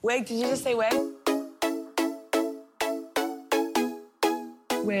Wig, did you just say wig?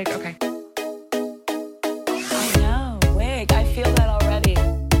 Wig, okay. I know, wig. I feel that already.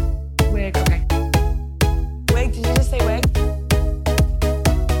 Wig, okay. Wig, did you just say wig?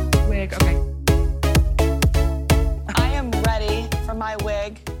 Wig, okay. I am ready for my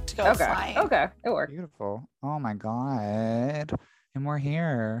wig to go flying. Okay, it worked. Beautiful. Oh my God. And we're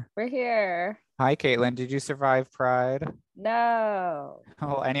here. We're here. Hi, Caitlin. Did you survive Pride? No.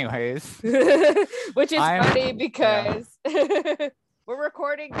 Oh, anyways. Which is I'm- funny because we're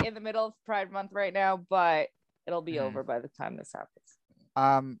recording in the middle of Pride Month right now, but it'll be over by the time this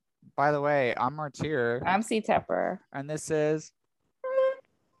happens. By the way, I'm Martyr, I'm C Tepper. and this is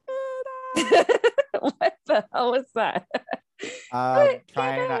What the hell was that?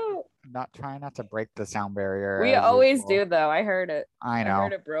 trying not to break the sound barrier. We as always usual. do though. I heard it. I know. I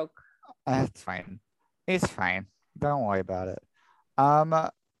heard it broke. It's fine. It's fine. Don't worry about it.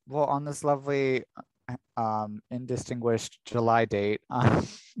 Well, on this lovely indistinguished July date, who are we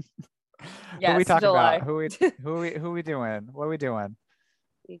Yes, talking July. about? Who we doing? What are we doing?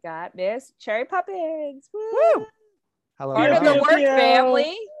 We got Miss Cherry Poppins. Woo! Hello. Part of the guys. work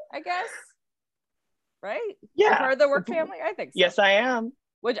family, I guess. Right? Yeah. Part of the work family? I think so. Yes, I am.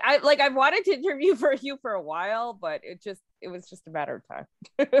 Which I've wanted to interview for you for a while, but it was just a matter of time.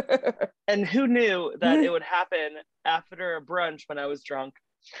 And who knew that it would happen after a brunch when I was drunk?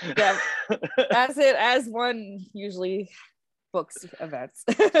 Yeah. as one usually books events.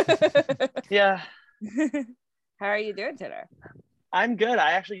 Yeah, How are you doing today? I'm good.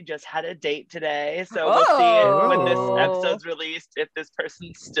 I actually just had a date today, so we'll see when this episode's released if this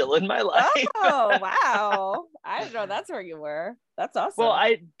person's still in my life. Oh, wow. I didn't know that's where you were. That's awesome. Well,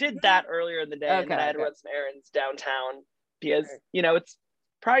 I did that earlier in the day, and then I had to Okay. run some errands downtown because it's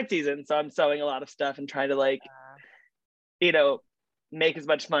Pride season, so I'm sewing a lot of stuff and trying to make as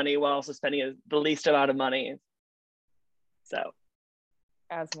much money while also spending the least amount of money. So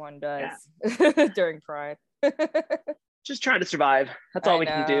as one does during Pride. just trying to survive. That's all we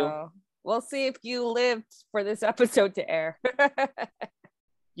can do. We'll see if you lived for this episode to air.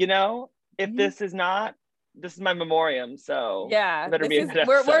 If this is my memoriam, so Yeah, better be a good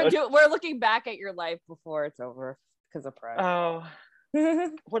we're looking back at your life before it's over because of Pride. Oh,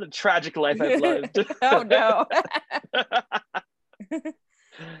 what a tragic life I've lived. Oh no.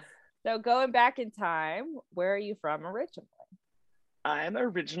 So going back in time, where are you from originally? I'm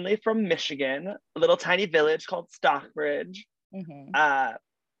originally from Michigan, a little tiny village called Stockbridge. Mm-hmm.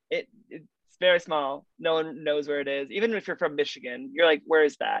 It's very small. No one knows where it is. Even if you're from Michigan, you're like, where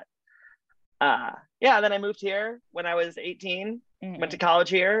is that? Then I moved here when I was 18, went to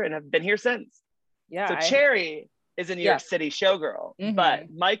college here, and have been here since. Yeah. So Cherry is a New York City showgirl,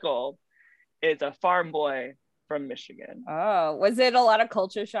 but Michael is a farm boy from Michigan. Oh, was it a lot of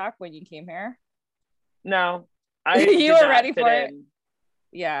culture shock when you came here? No, you were ready for it.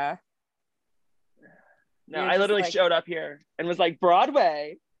 Yeah. No, I literally showed up here and was like,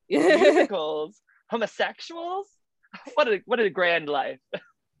 Broadway, musicals, homosexuals. What a grand life.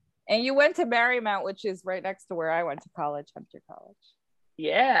 And you went to Marymount, which is right next to where I went to college, Hunter College.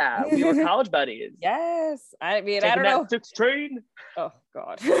 Yeah, we were college buddies. Yes. I mean, Taking I don't know. that 6 train. Oh,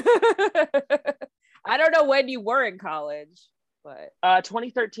 God. I don't know when you were in college, but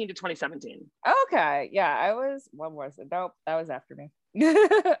 2013 to 2017. okay. Yeah, when was it? Nope, that was after me.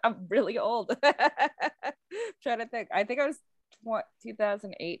 I'm really old. Trying to think. I think I was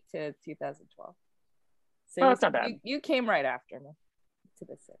 2008 to 2012. So that's not bad. You came right after me to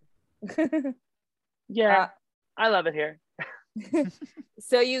the city. Yeah, I love it here.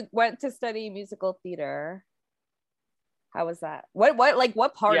 So you went to study musical theater. How was that? What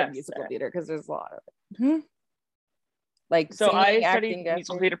part of musical theater? Because there's a lot of it. Like so singing, I studied acting,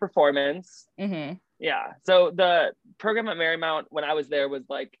 musical theater performance. Mm-hmm. Yeah. So the program at Marymount when I was there was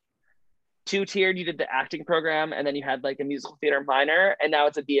like 2-tiered. You did the acting program, and then you had like a musical theater minor, and now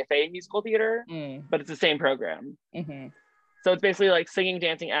it's a BFA in musical theater, but it's the same program. Mm-hmm. So it's basically like singing,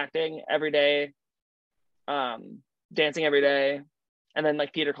 dancing, acting every day, dancing every day, and then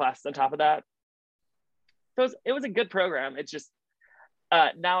like theater classes on top of that. So it was a good program. It's just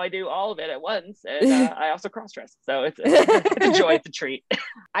now I do all of it at once, and I also cross dress. So it's a joy, it's a treat.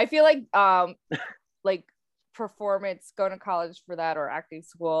 I feel like performance, going to college for that or acting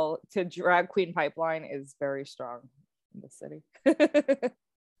school to drag queen pipeline is very strong in the city.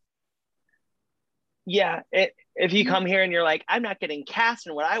 Yeah, if you come here and you're like, I'm not getting cast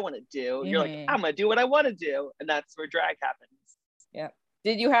in what I want to do, you're like, I'm gonna do what I want to do, and that's where drag happens. Yeah.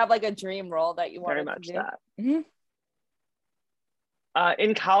 Did you have like a dream role that you wanted Very much to do? that. Mm-hmm.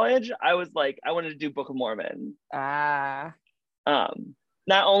 In college, I was like, I wanted to do Book of Mormon.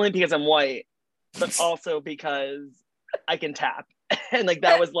 not only because I'm white, but also because I can tap. And like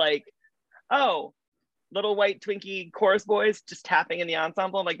that was like, oh, little white Twinkie chorus boys just tapping in the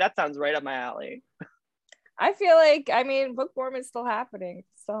ensemble. I'm like, that sounds right up my alley. I feel like, I mean, Book of Mormon is still happening.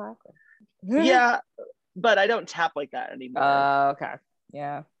 It's still happening. Yeah, but I don't tap like that anymore. Okay.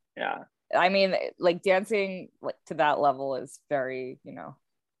 Yeah. Yeah. I mean, like dancing like to that level is very, you know,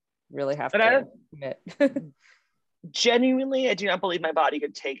 really have And to commit. Genuinely, I do not believe my body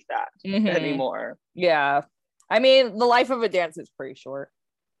could take that anymore. Yeah. I mean, the life of a dance is pretty short.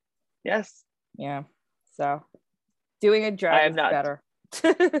 Yes. Yeah. So doing a drag is better.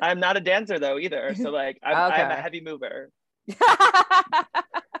 I'm not a dancer though either. So like I'm a heavy mover.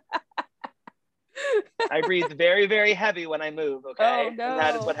 I breathe very, very heavy when I move, okay? Oh, no. And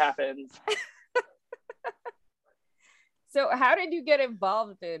that is what happens. So how did you get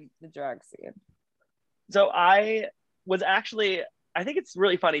involved in the drag scene? So I think it's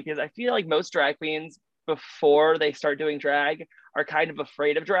really funny because I feel like most drag queens before they start doing drag are kind of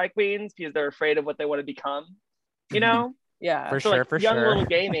afraid of drag queens because they're afraid of what they want to become, you know? Yeah. For So sure, like, for young sure. little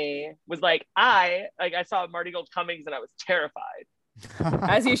gay me was like, I saw Marty Gold Cummings and I was terrified.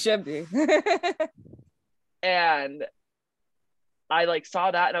 As you should be. And I like saw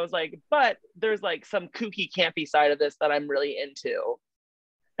that and I was like, but there's like some kooky campy side of this that I'm really into.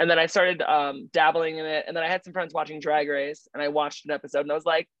 And then I started dabbling in it. And then I had some friends watching Drag Race and I watched an episode and I was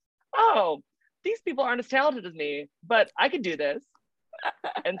like, oh, these people aren't as talented as me, but I could do this.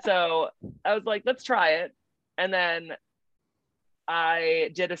 And so I was like, let's try it. And then I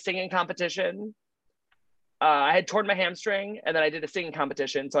did a singing competition. I had torn my hamstring and then I did a singing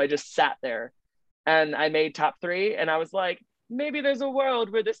competition. So I just sat there and I made top 3. And I was like, maybe there's a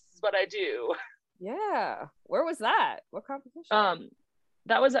world where this is what I do. Yeah. Where was that? What competition?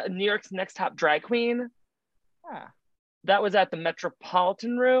 That was at New York's Next Top Drag Queen. Yeah. That was at the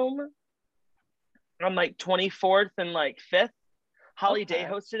Metropolitan Room on like 24th and like 5th. Holly Day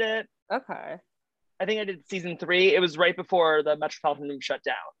hosted it. Okay. I think I did season 3. It was right before the Metropolitan Room shut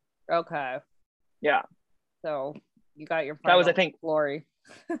down. Okay. Yeah. So you got your that was, I think, glory.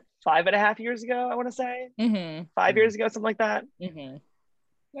 5.5 years ago, I want to say. 5 years ago, something like that.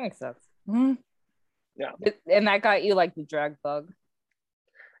 Makes sense. Yeah. And that got you like the drag bug.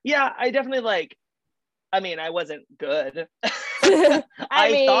 Yeah, I definitely like, I mean, I wasn't good. I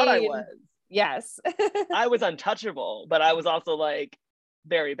thought I was. Yes. I was untouchable, but I was also like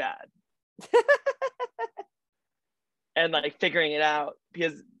very bad. And like figuring it out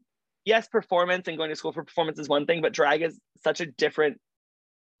because yes, performance and going to school for performance is one thing, but drag is such a different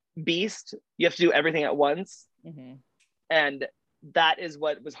beast. You have to do everything at once. And that is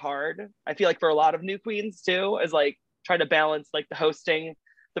what was hard. I feel like for a lot of new queens too, is like trying to balance like the hosting,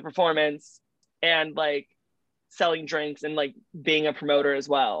 the performance, and like selling drinks and like being a promoter as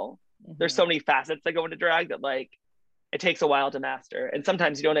well. There's so many facets that go into drag that like it takes a while to master, and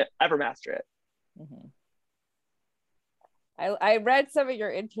sometimes you don't ever master it. I read some of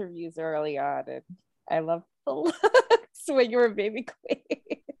your interviews early on, and I love the looks when you were a baby queen.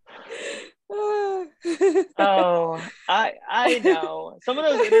 Oh, I know some of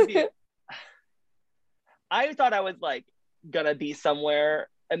those interviews. I thought I was like gonna be somewhere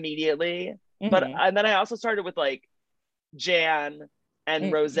immediately, but and then I also started with like Jan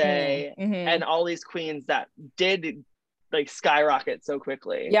and Rose and all these queens that did like skyrocket so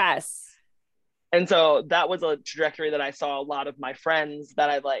quickly. Yes. And so that was a trajectory that I saw a lot of my friends that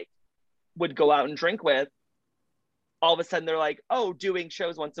I like would go out and drink with. All of a sudden they're like, oh, doing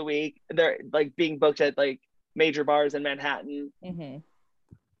shows once a week. They're like being booked at like major bars in Manhattan.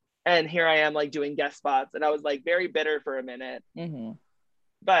 And here I am like doing guest spots. And I was like very bitter for a minute.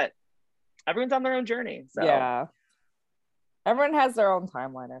 But everyone's on their own journey. So yeah. Everyone has their own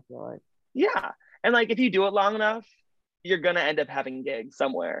timeline, I feel like. Yeah. And like if you do it long enough, you're gonna end up having gigs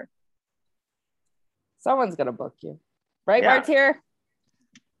somewhere. Someone's gonna book you. Right, yeah. Martyr?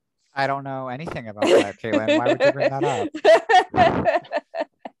 I don't know anything about that, Caitlin. Why would you bring that up?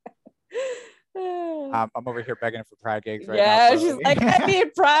 I'm over here begging for Pride gigs right now. Yeah, she's like, I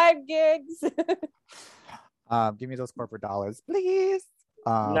need Pride gigs. Give me those corporate dollars, please.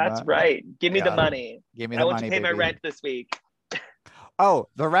 That's right. Give me the money. Give me the money, I want to pay my rent this week. Oh,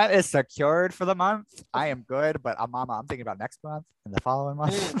 the rent is secured for the month. I am good, but I'm thinking about next month and the following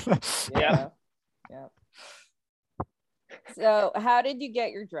month. Yeah. So how did you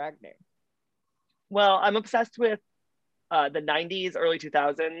get your drag name? Well, I'm obsessed with the 90s, early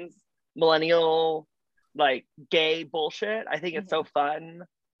 2000s, millennial, like gay bullshit. I think it's so fun.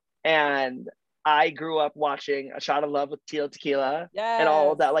 And I grew up watching A Shot of Love with Tila Tequila and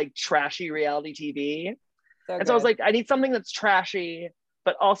all of that like trashy reality TV. So I was like, I need something that's trashy,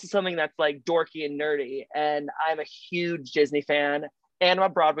 but also something that's like dorky and nerdy. And I'm a huge Disney fan and I'm a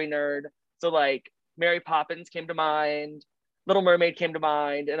Broadway nerd. So like Mary Poppins came to mind, Little Mermaid came to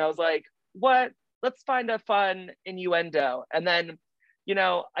mind, and I was like, what? Let's find a fun innuendo. And then, you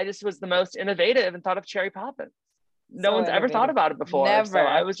know, I just was the most innovative and thought of Cherry Poppins. No one's ever thought about it before. Never. So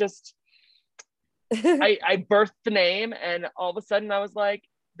I was just, I birthed the name, and all of a sudden I was like,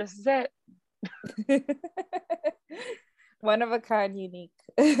 this is it. One of a kind, unique.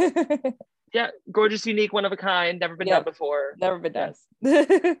 Yeah, gorgeous, unique, one of a kind, never been done before. Never been done.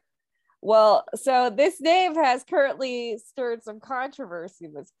 Well, so this name has currently stirred some controversy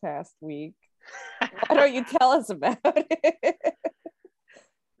this past week. Why don't you tell us about it?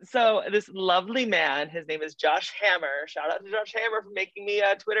 So this lovely man, his name is Josh Hammer. Shout out to Josh Hammer for making me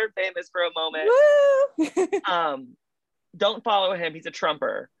Twitter famous for a moment. Woo! Don't follow him. He's a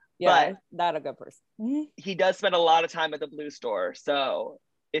Trumper. Yeah, But not a good person. he does spend a lot of time at the Blue Store. So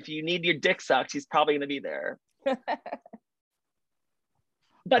if you need your dick sucked, he's probably going to be there.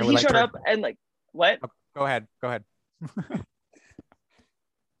 But he showed up and like, what? Oh, go ahead.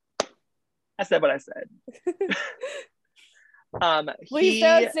 I said what I said. Please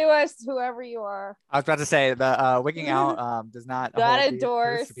don't sue us, whoever you are. I was about to say the wigging out does not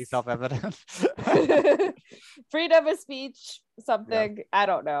endorse. to be self-evident. Freedom of speech, something. Yeah. I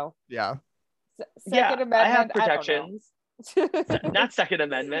don't know. Yeah. Second Amendment. I have protections. Not Second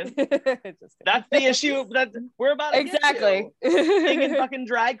Amendment. That's the issue that we're about to exactly. Singing fucking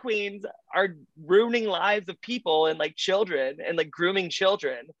drag queens are ruining lives of people and like children and like grooming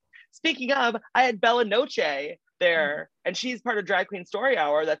children. Speaking of, I had Bella Noche there, and she's part of Drag Queen Story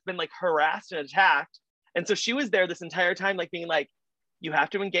Hour that's been like harassed and attacked. And so she was there this entire time, like being like, you have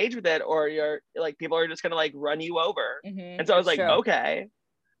to engage with it or you're like, people are just gonna like run you over. And so I was like, okay.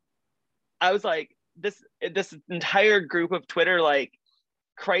 I was like, this entire group of Twitter like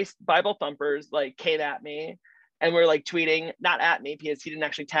Christ Bible thumpers like came at me and were like tweeting, not at me because he didn't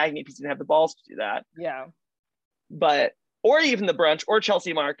actually tag me because he didn't have the balls to do that. Yeah. But or even the brunch or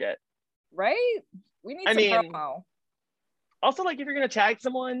Chelsea Market. Right? We need some promo. Also, like, if you're gonna tag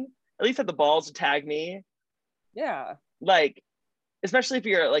someone, at least have the balls to tag me. Yeah. Like, especially if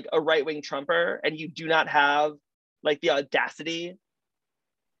you're like a right-wing Trumper and you do not have like the audacity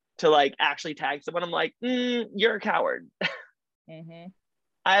to like actually tag someone, I'm like, you're a coward. I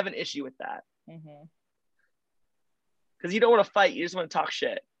have an issue with that. Because you don't want to fight, you just want to talk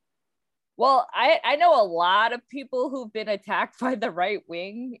shit. Well, I know a lot of people who've been attacked by the right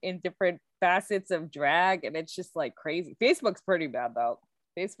wing in different facets of drag, and it's just like crazy. Facebook's pretty bad though.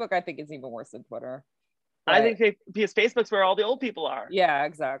 Facebook, I think, is even worse than Twitter. But I think because Facebook's where all the old people are. Yeah,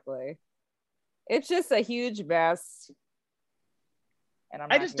 exactly. It's just a huge mess. And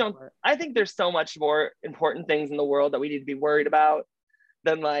I think there's so much more important things in the world that we need to be worried about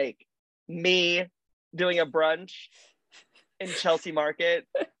than like me doing a brunch in Chelsea Market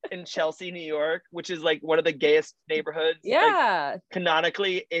in Chelsea, New York, which is like one of the gayest neighborhoods. Yeah. Like,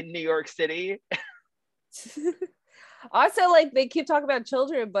 canonically in New York City. Also, like, they keep talking about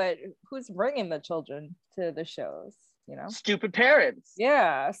children, but who's bringing the children to the shows? You know, stupid parents.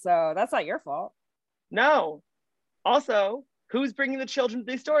 Yeah, so that's not your fault. No. Also, who's bringing the children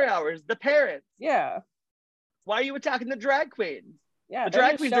to these story hours? The parents. Yeah. Why are you attacking the drag queens? Yeah, the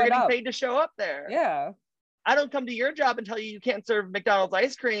drag queens are getting paid to show up there. Yeah. I don't come to your job and tell you can't serve McDonald's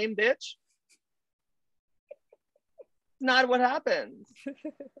ice cream, bitch. Not what happens.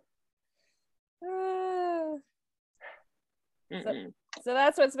 So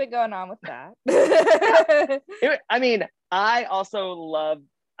that's what's been going on with that. I mean, I also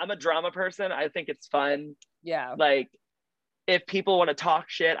I'm a drama person. I think it's fun. Yeah. Like, if people want to talk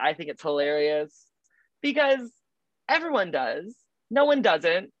shit, I think it's hilarious because everyone does. No one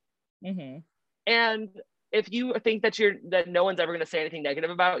doesn't. And if you think that no one's ever going to say anything negative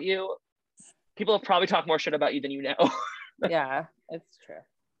about you, people have probably talked more shit about you than you know. Yeah, it's true.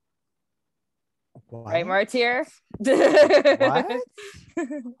 What? Right, Martyr? What?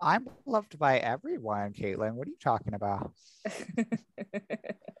 I'm loved by everyone, Caitlin. What are you talking about?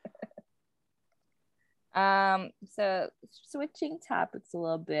 So switching topics a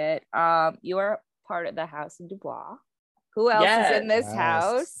little bit. You are part of the House of Dubois. Who else is in this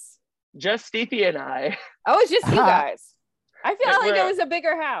house? Just Stevie and I. Oh, it's just you guys. I feel like it was a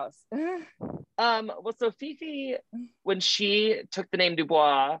bigger house. Well, so Fifi, when she took the name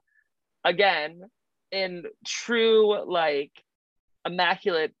Dubois, again, in true like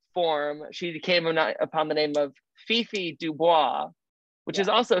immaculate form, she came upon the name of Fifi Dubois, which is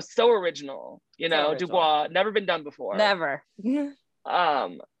also so original. You know, Dubois, never been done before. Never.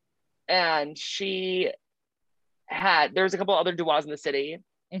 And she there's a couple other Dubois in the city.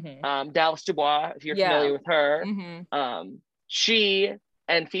 Mm-hmm. Dallas Dubois, if you're Yeah. familiar with her. Mm-hmm. She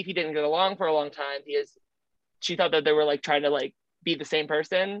and Fifi didn't get along for a long time because she thought that they were like trying to like be the same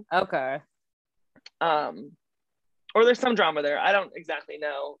person. Okay. Or there's some drama there. I don't exactly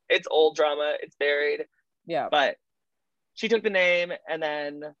know. It's old drama. It's buried. Yeah. But she took the name, and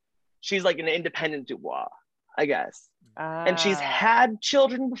then she's like an independent Dubois, I guess. And she's had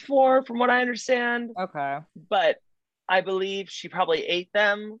children before, from what I understand. Okay. But I believe she probably ate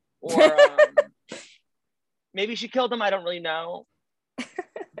them, or maybe she killed them. I don't really know.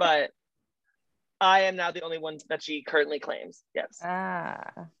 But I am now the only one that she currently claims. Yes.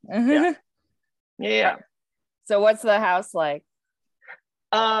 Yeah. So what's the house like?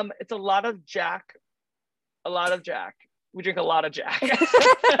 It's a lot of Jack. We drink a lot of Jack.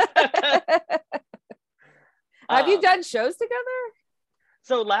 Have you done shows together?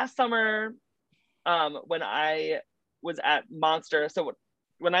 So last summer, when I was at Monster, so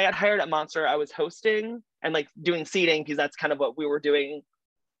when I got hired at Monster, I was hosting and like doing seating, because that's kind of what we were doing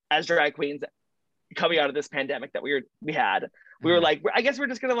as drag queens coming out of this pandemic that we had. We were like, I guess we're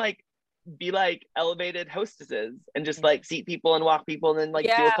just gonna like be like elevated hostesses and just like seat people and walk people and then like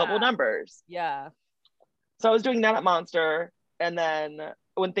do a couple numbers. Yeah. So I was doing that at Monster, and then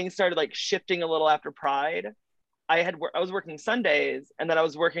when things started like shifting a little after Pride, I was working Sundays, and then I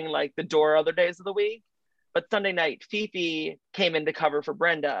was working like the door other days of the week. But Sunday night, Fifi came in to cover for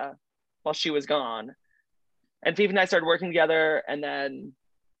Brenda while she was gone, and Fifi and I started working together, and then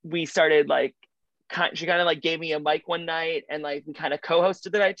we started like she kind of like gave me a mic one night, and like we kind of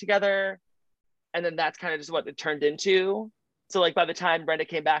co-hosted the night together, and then that's kind of just what it turned into. So like by the time Brenda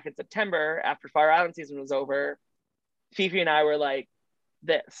came back in September after Fire Island season was over, Fifi and I were like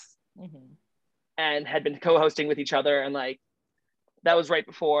this, and had been co-hosting with each other. And like that was right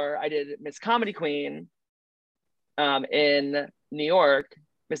before I did Miss Comedy Queen in New York,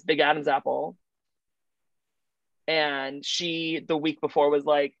 Miss Big Adam's Apple. And she the week before was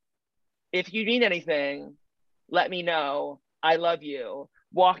like, if you need anything, let me know. I love you.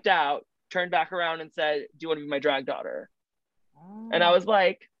 Walked out, turned back around and said, do you want to be my drag daughter? And I was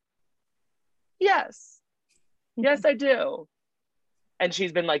like, yes, I do. And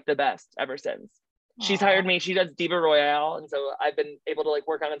she's been like the best ever since. She's hired me. She does Diva Royale. And so I've been able to like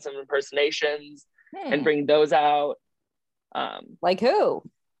work on some impersonations and bring those out. Like who?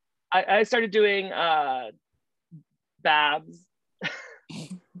 I started doing Babs.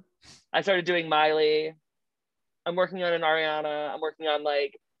 I started doing Miley. I'm working on an Ariana. I'm working on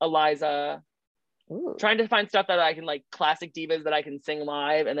like Eliza. Ooh. Trying to find stuff that I can like classic divas that I can sing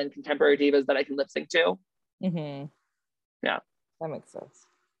live, and then contemporary divas that I can lip sync to. Yeah, that makes sense.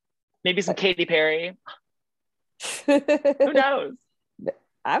 Maybe some Katy Perry. Who knows?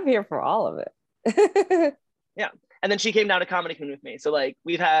 I'm here for all of it. Yeah, and then she came down to Comedy Queen with me, so like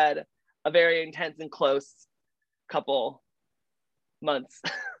we've had a very intense and close couple months.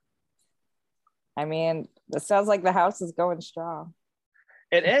 I mean, it sounds like the house is going strong.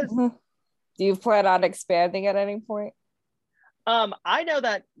 It is. Do you plan on expanding at any point? I know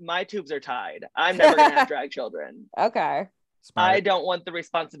that my tubes are tied. I'm never gonna have drag children. Okay. Smart. I don't want the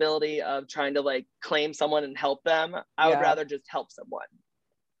responsibility of trying to like claim someone and help them. I would rather just help someone.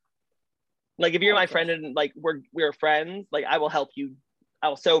 Like if you're my friend and like we're friends, like I will help you.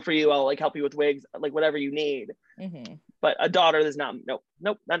 I'll sew for you. I'll like help you with wigs, like whatever you need. But a daughter is not.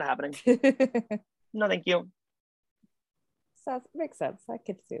 Nope, not happening. No, thank you. Makes sense. I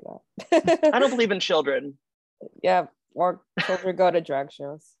could see that. I don't believe in children. Yeah, or children go to drag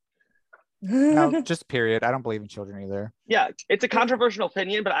shows. No, just period. I don't believe in children either. Yeah, it's a controversial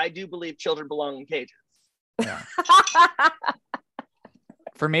opinion, but I do believe children belong in cages. Yeah.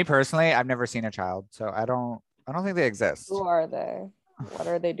 For me personally, I've never seen a child, so I don't think they exist. Who are they? What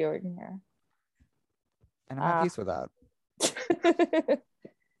are they doing here? And I'm at peace with that.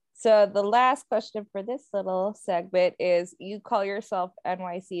 So the last question for this little segment is: you call yourself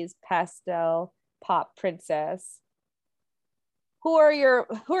NYC's pastel pop princess. Who are your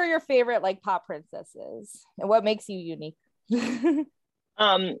favorite like pop princesses, and what makes you unique?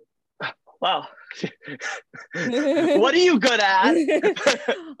 Wow. What are you good at?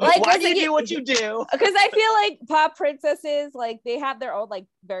 Like, why do you do what you do? Because I feel like pop princesses, like they have their own like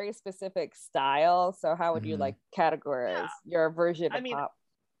very specific style. So how would you like categorize your version of pop?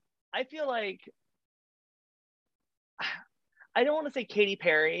 I feel like I don't want to say Katy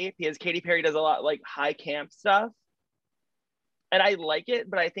Perry, because Katy Perry does a lot like high camp stuff, and I like it,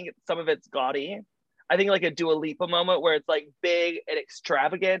 but I think some of it's gaudy. I think like a Dua Lipa moment where it's like big and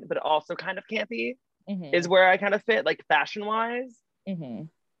extravagant, but also kind of campy is where I kind of fit, like fashion wise.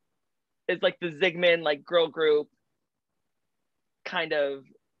 It's like the Zigman like girl group kind of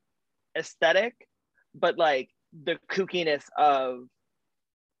aesthetic, but like the kookiness of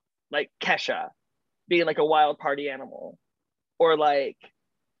like Kesha being like a wild party animal, or like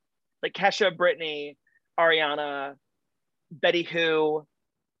Kesha, Britney, Ariana, Betty Who.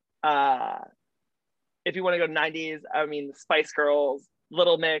 If you want to go 90s, I mean, Spice Girls,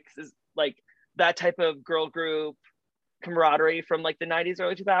 Little Mix is like that type of girl group camaraderie from like the 90s,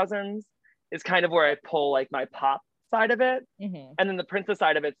 early 2000s is kind of where I pull like my pop side of it. Mm-hmm. And then the princess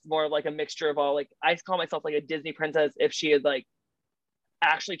side of it's more of like a mixture of all, like, I call myself like a Disney princess if she had like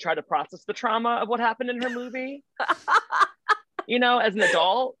actually tried to process the trauma of what happened in her movie, you know, as an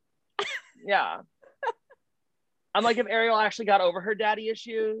adult. Yeah. I'm like, if Ariel actually got over her daddy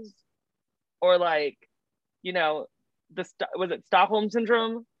issues, or like, you know, was it Stockholm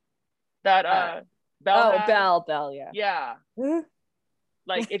syndrome that Belle had? Belle, yeah. Yeah.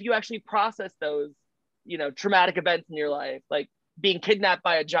 Like, if you actually process those, you know, traumatic events in your life, like being kidnapped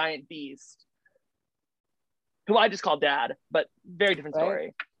by a giant beast, who I just call dad, but very different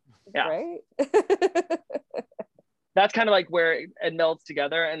story. Yeah. Right. That's kind of like where it melds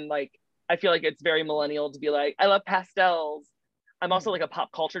together. And like, I feel like it's very millennial to be like, I love pastels. I'm also like a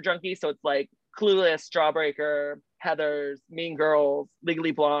pop culture junkie. So it's like Clueless, Jawbreaker, Heathers, Mean Girls,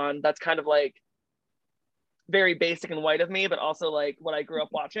 Legally Blonde. That's kind of like very basic and white of me, but also like what I grew up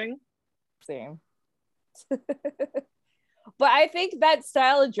watching. Same. But I think that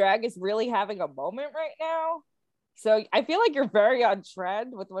style of drag is really having a moment right now. So I feel like you're very on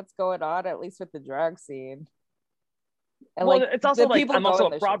trend with what's going on, at least with the drag scene. And well, like, it's also like I'm also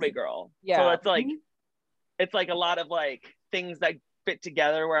going a to Broadway shows. girl. Yeah. So it's like it's like a lot of like things that fit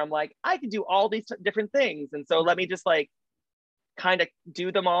together where I'm like, I can do all these different things. And so let me just like kind of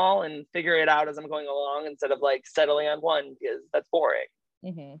do them all and figure it out as I'm going along, instead of like settling on one, because that's boring.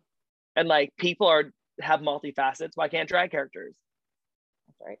 Mm-hmm. And like, people have multifacets. Why can't drag characters?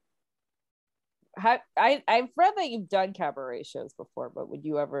 That's right. I've read that you've done cabaret shows before, but would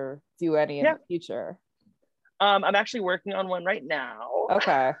you ever do any in the future? I'm actually working on one right now.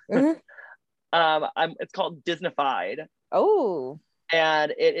 Okay. It's called Disneyfied. Oh.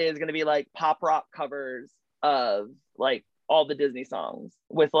 And it is going to be like pop rock covers of like all the Disney songs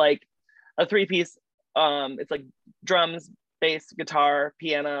with like a 3-piece. It's like drums, bass, guitar,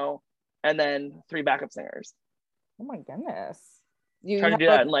 piano, and then 3 backup singers. Oh my goodness. Trying to do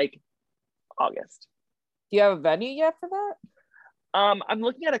that in like August. Do you have a venue yet for that? I'm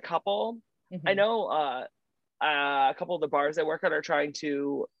looking at a couple. Mm-hmm. I know a couple of the bars I work at are trying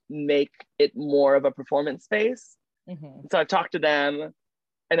to make it more of a performance space. Mm-hmm. So I've talked to them,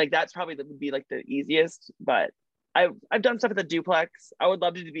 and like that's probably would be like the easiest. But I've done stuff at the Duplex. I would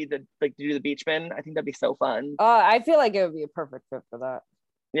love to do the Beachman. I think that'd be so fun. I feel like it would be a perfect fit for that.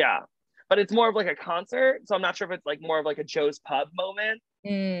 Yeah, but it's more of like a concert, so I'm not sure if it's like more of like a Joe's Pub moment.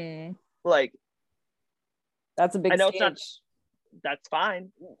 Like, that's a big I know stage. it's not. That's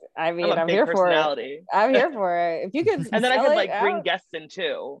fine. I mean, I'm here for it. I'm here for it. If you could, and then I could like bring guests in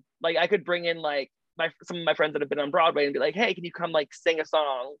too. Like, I could bring in like some of my friends that have been on Broadway and be like, hey, can you come like sing a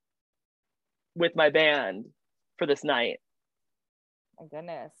song with my band for this night? My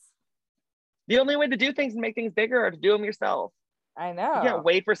goodness. The only way to do things and make things bigger are to do them yourself. I know. You can't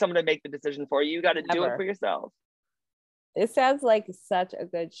wait for someone to make the decision for you. You got to do it for yourself. It sounds like such a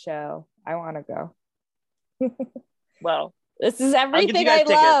good show. I want to go. Well, this is everything I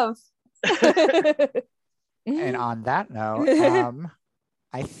love. And on that note,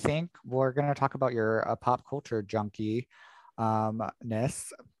 I think we're going to talk about your pop culture junkie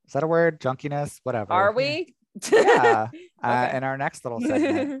ness. Is that a word? Junkiness? Whatever. Are we? Yeah. Okay. In our next little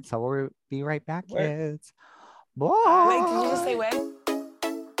segment. So we'll be right back, kids. Bye. Wait, did you just say wig?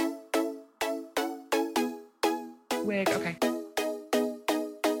 Wig, okay.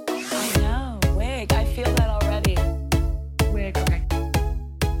 I know, wig. I feel that already. Wig, okay.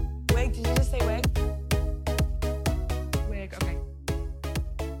 Wig, did you just say wig? Wig, okay.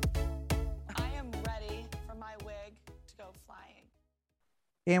 I am ready for my wig to go flying.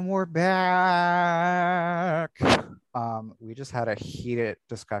 And we're back. We just had a heated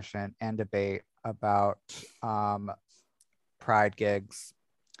discussion and debate about pride gigs.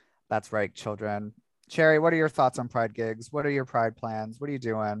 That's right, children. Cherry, what are your thoughts on pride gigs? What are your pride plans? What are you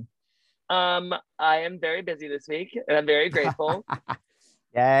doing? I am very busy this week, and I'm very grateful.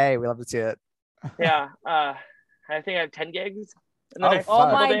 Yay, we love to see it. Yeah, I think I have 10 gigs in the Oh, next fuck. Oh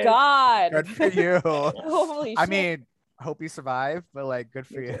couple my days. God. Good for you. Holy I shit. mean, hope you survive, but like, good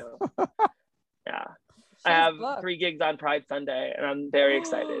for Me you. too. Yeah, She's I have booked. 3 gigs on Pride Sunday, and I'm very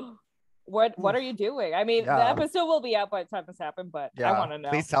excited. What are you doing? I mean, the Yeah. episode will be out by the time this happened, but I want to know.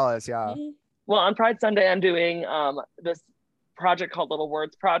 Please tell us. Yeah. Well, on Pride Sunday, I'm doing this project called Little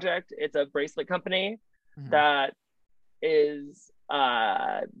Words Project. It's a bracelet company Mhm. that is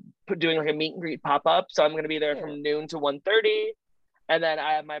doing like a meet and greet pop-up. So I'm going to be there from noon to 1:30. And then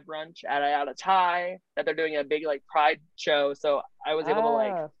I have my brunch at Ayala Thai that they're doing a big like pride show. So I was able to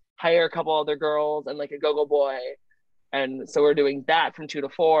like hire a couple other girls and like a go-go boy. And so we're doing that from 2 to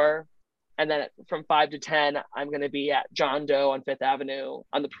 4. And then from 5 to 10, I'm going to be at John Doe on 5th Avenue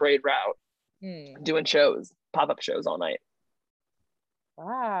on the parade route, doing shows, pop-up shows all night.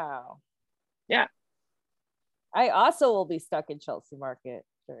 Wow. Yeah. I also will be stuck in Chelsea Market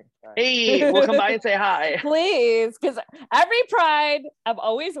during Pride. Hey, we'll come by and say hi. Please, because every Pride, I'm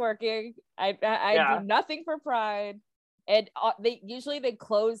always working. I do nothing for Pride. And they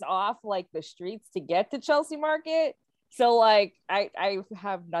close off like the streets to get to Chelsea Market. So like I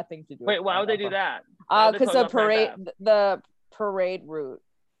have nothing to do. Wait, why would they do that? Because the parade route.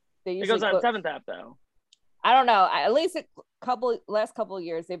 It goes on 7th Ave though. I don't know. At least last couple of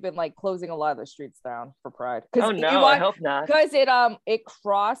years, they've been like closing a lot of the streets down for Pride. Oh no, I hope not. Because it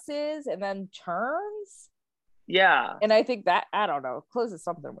crosses and then turns. Yeah. And I think that I don't know, it closes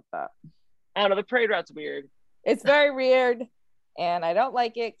something with that. I don't know. The parade route's weird. It's very weird, and I don't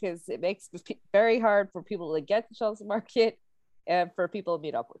like it because it makes it very hard for people to get to Chelsea Market and for people to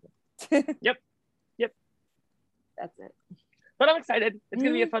meet up with it. Yep. That's it. But I'm excited. It's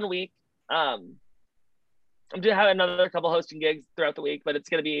gonna be a fun week. I'm gonna have another couple hosting gigs throughout the week, but it's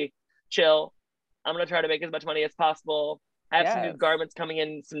gonna be chill. I'm gonna try to make as much money as possible. I have some new garments coming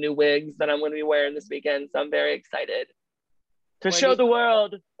in, some new wigs that I'm gonna be wearing this weekend, so I'm very excited to show the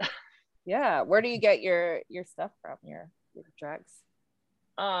world. Yeah, where do you get your stuff from? Your drags?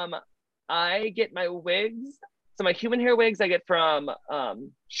 I get my wigs. So my human hair wigs I get from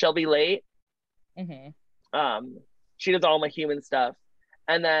Shelby Late. She does all my human stuff.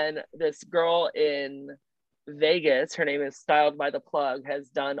 And then this girl in Vegas, her name is Styled by the Plug, has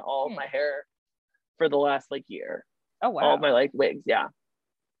done all of my hair for the last like year. Oh wow. All of my like wigs, yeah.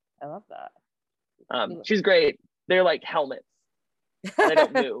 I love that. She's great. They're like helmets. They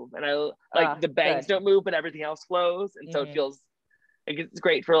don't move. And I like the bangs don't move, but everything else flows. And so it feels like it's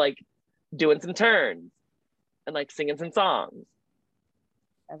great for like doing some turns and like singing some songs.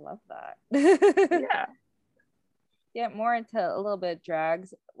 I love that. Yeah. Get more into a little bit of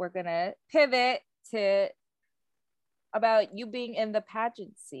drags. We're gonna pivot to about you being in the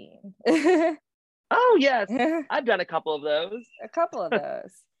pageant scene. Oh yes, I've done a couple of those.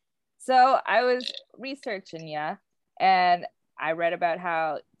 So I was researching you, and I read about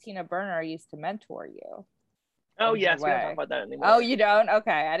how Tina Burner used to mentor you. Oh yes, we don't talk about that anymore. Oh, you don't?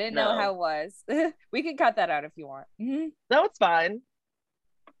 Okay, I didn't know how it was. We can cut that out if you want. No, it's fine.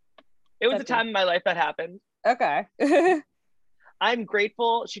 It was a time in my life that happened. Okay. I'm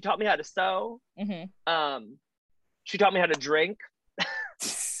grateful. She taught me how to sew. She taught me how to drink.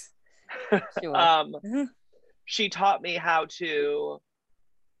 She taught me how to.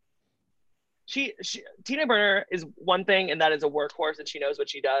 Tina Burner is one thing, and that is a workhorse, and she knows what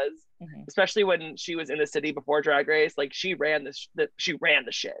she does. Especially when she was in the city before Drag Race, like she ran the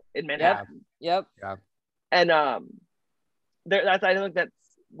shit in Manhattan. Yep. And I think that's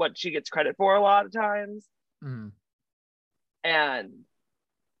what she gets credit for a lot of times. And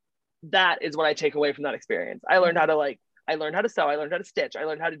that is what I take away from that experience. I learned how to sew, I learned how to stitch, I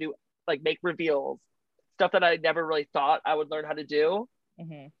learned how to do like make reveals, stuff that I never really thought I would learn how to do.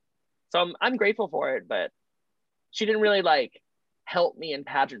 So I'm grateful for it, but she didn't really like help me in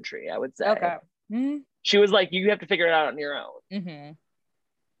pageantry, I would say. Okay. She was like, you have to figure it out on your own.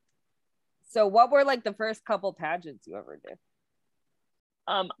 So what were like the first couple pageants you ever did?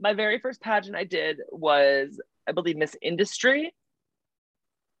 My very first pageant I did was, I believe, Miss Industry.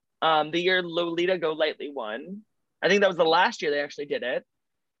 The year Lolita Golightly won. I think that was the last year they actually did it.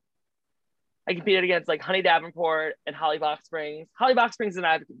 I competed against like Honey Davenport and Holly Box Springs. Holly Box Springs and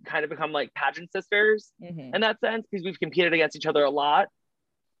I have kind of become like pageant sisters in that sense, because we've competed against each other a lot.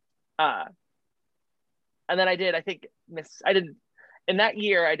 And then I did in that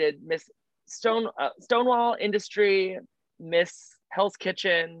year I did Miss Stonewall Industry, Miss Hell's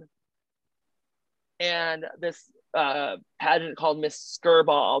Kitchen, and this pageant called Miss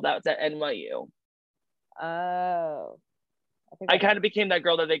Skirball that was at NYU. Oh. I kind of became that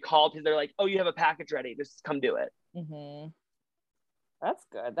girl that they called because they're like, oh, you have a package ready, just come do it. That's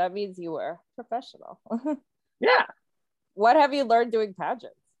good. That means you were professional. Yeah. What have you learned doing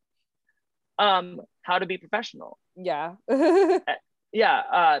pageants? How to be professional. Yeah.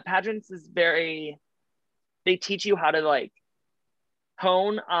 Pageants is they teach you how to like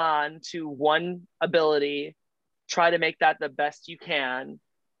hone on to one ability, try to make that the best you can,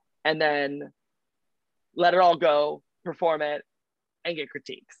 and then let it all go, perform it, and get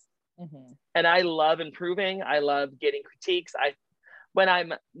critiques. Mhm. And I love improving. I love getting critiques. When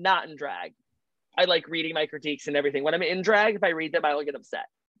I'm not in drag, I like reading my critiques and everything. When I'm in drag, if I read them, I will get upset.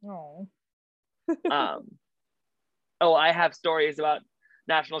 Oh. I have stories about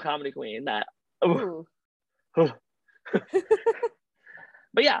National Comedy Queen that. Ooh. But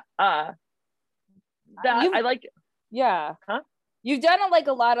yeah, I like. Yeah. Huh? You've done like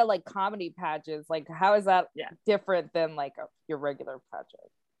a lot of like comedy pageants. Like, how is that Yeah. different than like your regular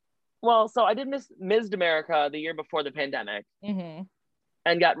pageant? Well, so I did Ms. America the year before the pandemic Mm-hmm.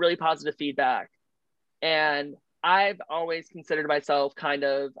 and got really positive feedback. And I've always considered myself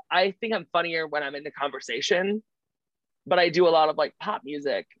I think I'm funnier when I'm in the conversation, but I do a lot of like pop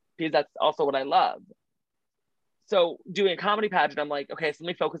music because that's also what I love. So doing a comedy pageant, I'm like, okay, so let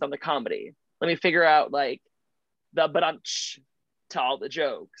me focus on the comedy. Let me figure out like the but-umch to all the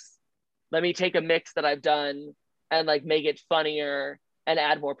jokes. Let me take a mix that I've done and like make it funnier and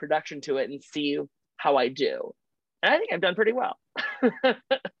add more production to it and see how I do. And I think I've done pretty well.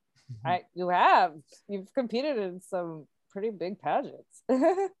 You've competed in some pretty big pageants.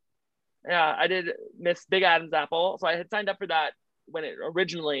 Yeah, I did Miss Big Adam's Apple. So I had signed up for that when it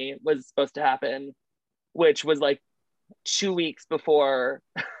originally was supposed to happen, which was like 2 weeks before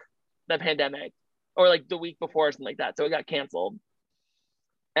the pandemic, or like the week before or something like that. So it got canceled.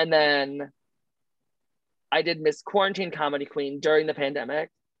 And then I did Miss Quarantine Comedy Queen during the pandemic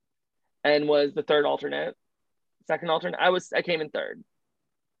and was the second alternate. I came in third.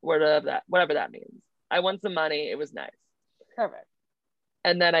 Whatever that means. I won some money. It was nice. Perfect.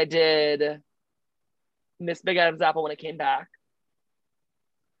 And then I did Miss Big Adam's Apple when it came back.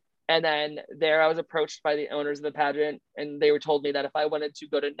 And then there I was approached by the owners of the pageant, and they told me that if I wanted to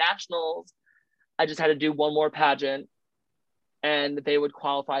go to nationals, I just had to do one more pageant and they would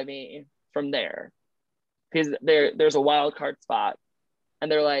qualify me from there. Because there's a wild card spot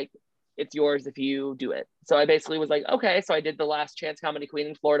and they're like, it's yours if you do it. So I basically was like, okay. So I did the Last Chance Comedy Queen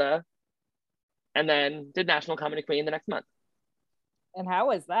in Florida and then did National Comedy Queen the next month. And how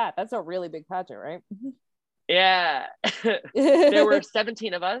was that? That's a really big pageant, right? Yeah. There were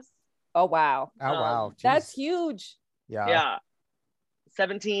 17 of us. Oh, wow. Oh, wow. That's huge. Yeah.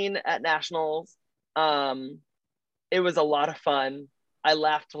 17 at nationals. It was a lot of fun. I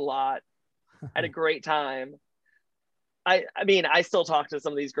laughed a lot. I had a great time. I mean, I still talk to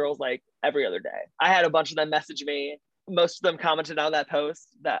some of these girls like every other day. I had a bunch of them message me. Most of them commented on that post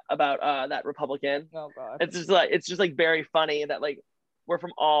about that Republican. Oh god. It's just like very funny that like we're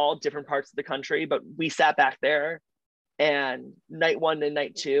from all different parts of the country, but we sat back there and night 1 and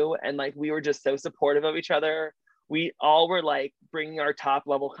night 2, and like we were just so supportive of each other. We all were like bringing our top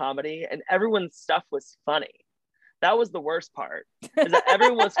level comedy, and everyone's stuff was funny. That was the worst part, is that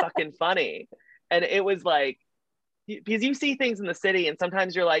everyone was fucking funny. And it was like, because you see things in the city and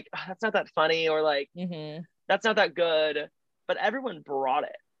sometimes you're like, oh, that's not that funny, or like, that's not that good, but everyone brought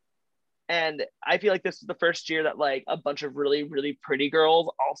it. And I feel like this was the first year that like a bunch of really, really pretty girls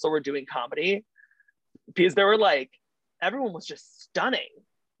also were doing comedy, because there were like, everyone was just stunning.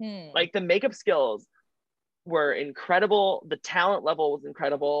 Like the makeup skills were incredible. The talent level was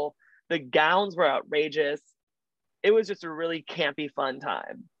incredible. The gowns were outrageous. It was just a really campy, fun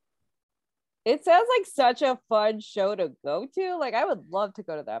time. It sounds like such a fun show to go to. Like, I would love to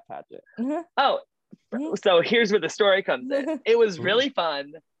go to that pageant. So here's where the story comes in. It was really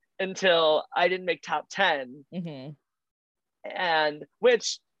fun until I didn't make top 10. And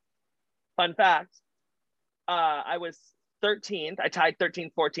which, fun fact, I was 13th. I tied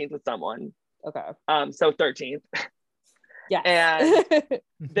 13th, 14th with someone. Okay. So 13th. Yes. And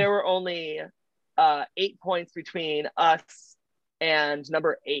there were only 8 points between us and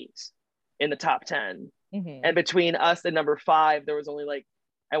number 8 in the top 10. And between us and number 5, there was only like,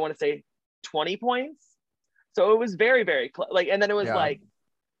 I want to say 20 points. So it was very, very close. Like, and then it was like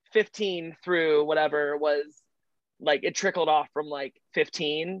 15 through whatever was like, it trickled off from like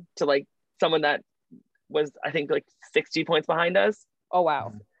 15 to like someone that was, I think, like 60 points behind us. Oh,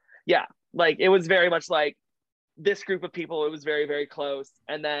 wow. Yeah. Like, it was very much like this group of people, it was very, very close.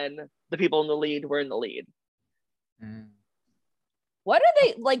 And then the people in the lead were in the lead. What are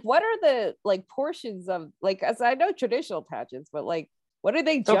they like? What are the like portions of like, as I know traditional pageants, but like, what do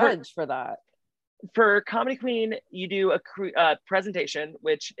they judge for that? For Comedy Queen, you do a presentation,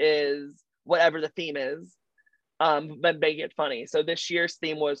 which is whatever the theme is, but make it funny. So this year's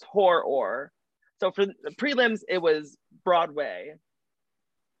theme was horror. So for the prelims, it was Broadway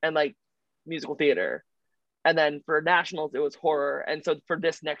and like musical theater. And then for nationals, it was horror. And so for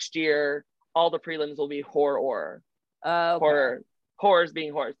this next year, all the prelims will be horror. Horrors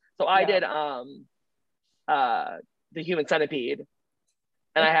being horrors. So I did the Human Centipede,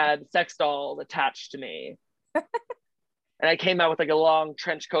 and I had sex dolls attached to me. And I came out with like a long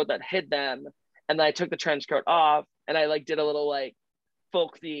trench coat that hid them. And then I took the trench coat off and I like did a little like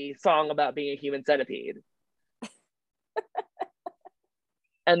folksy song about being a human centipede.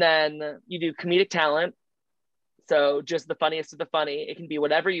 And then you do comedic talent. So just the funniest of the funny. It can be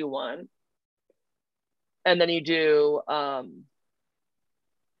whatever you want. And then you do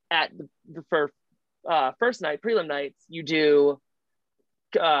at the first night, prelim nights, you do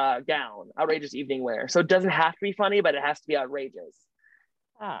gown, outrageous evening wear. So it doesn't have to be funny, but it has to be outrageous.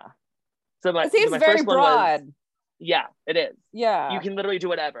 So it seems very first one broad. Yeah, it is. Yeah. You can literally do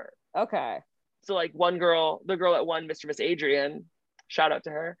whatever. Okay. So like one girl, the girl that won Mr. Miss Adrian, shout out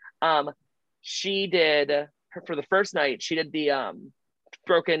to her. She did for the first night, she did the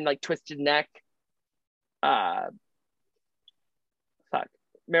broken like twisted neck. Meryl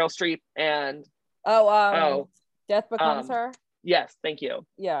Streep and Death Becomes Her. Yes, thank you.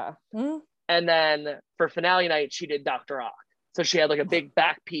 Yeah. Mm-hmm. And then for finale night, she did Dr. Ock. So she had like a big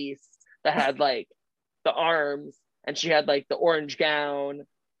back piece that had like the arms, and she had like the orange gown.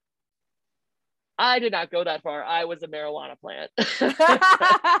 I did not go that far. I was a marijuana plant.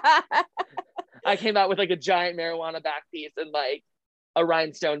 I came out with like a giant marijuana back piece and like a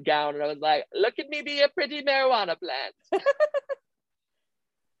rhinestone gown, and I was like, look at me be a pretty marijuana plant.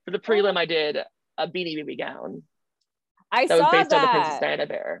 For the prelim, I did a Beanie Baby gown. I that saw was based that. on the Princess Diana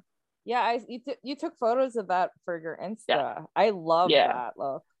bear. Yeah, you took photos of that for your Insta. Yeah. I love that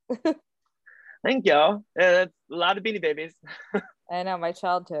look. Thank you. That's a lot of Beanie Babies. I know, my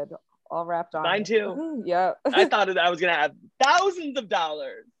childhood all wrapped on. Mine too. Yeah. I thought I was gonna have thousands of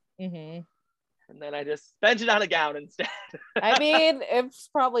dollars, and then I just spent it on a gown instead. I mean, it's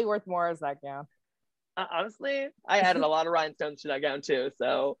probably worth more as that gown. Honestly, I added a lot of rhinestones to that gown too.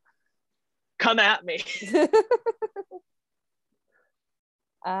 So come at me.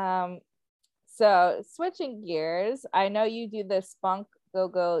 So switching gears, I know you do the Spunk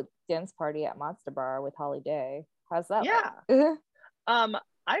Go-Go dance party at Monster Bar with Holly Day. How's that? Yeah.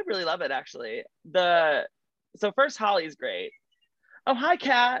 I really love it actually. So first, Holly's great. Oh, hi,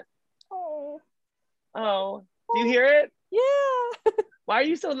 Kat. Oh, do you hear it? Yeah. Why are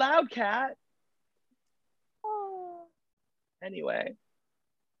you so loud, Kat? Oh. Anyway.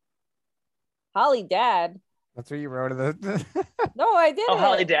 Holly Dad. That's what you wrote in the No, I didn't. Oh,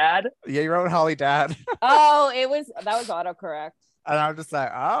 Holly Dad? Yeah, you wrote Holly Dad. Oh, that was autocorrect. And I was just like,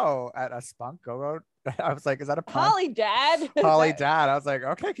 oh, at a Spunk Go-Go. I was like, is that a pun? Holly Dad. Holly Dad. I was like,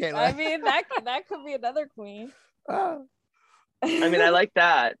 okay, Caitlin. I mean, that could be another queen. Oh. I mean, I like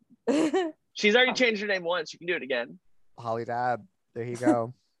that. She's already changed her name once. You can do it again. Holly Dad. There you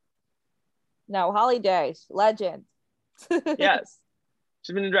go. No, Holly Day, legend. Yes.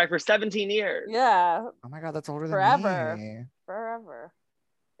 She's been in drag for 17 years. Yeah. Oh my God, that's older Forever. than me. Forever.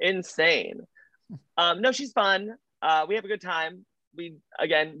 Insane. No, she's fun. We have a good time. We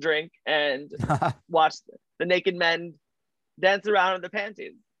again drink and watch the naked men dance around in their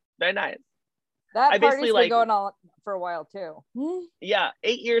panties. Very nice. That I party's basically, been like- going on for a while too. Yeah,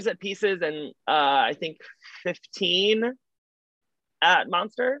 8 years at Pieces and I think 15 at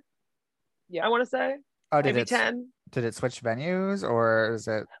Monster. Yeah. I want to say Oh, did maybe it 10. did it switch venues or is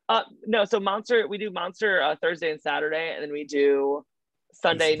it? No, so Monster, we do Monster Thursday and Saturday, and then we do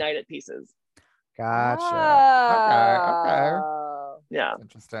Sunday Pieces. night at Pieces. Gotcha. Okay. Yeah. That's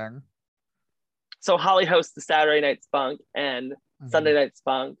interesting. So Holly hosts the Saturday night Spunk and Sunday night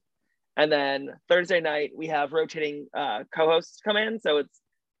Spunk. And then Thursday night, we have rotating co-hosts come in. So it's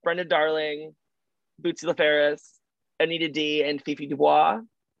Brenda Darling, Bootsy LaFerris, Anita D, and Fifi Dubois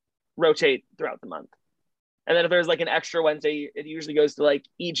rotate throughout the month. And then if there's like an extra Wednesday, it usually goes to like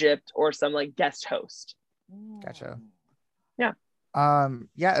Egypt or some like guest host. Gotcha. Yeah.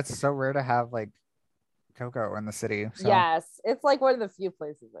 Yeah, it's so rare to have like Coco in the city. So. Yes, it's like one of the few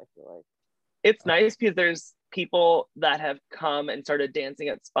places I feel like. It's nice because there's people that have come and started dancing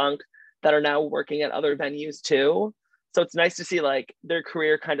at Spunk that are now working at other venues too. So it's nice to see like their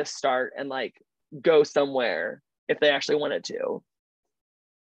career kind of start and like go somewhere if they actually wanted to.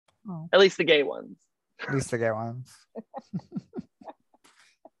 Oh. At least the gay ones. At least the gay ones.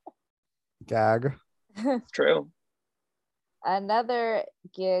 Gag. It's true. Another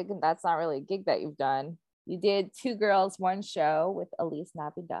gig that's not really a gig that you've done. You did Two Girls, One Show with Elise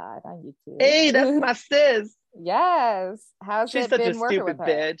Navidad on YouTube. Hey, that's my sis. Yes. How's She's it such been a working stupid with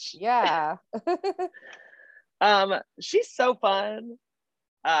her? bitch. Yeah. She's so fun.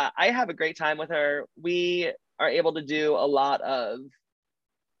 I have a great time with her. We are able to do a lot of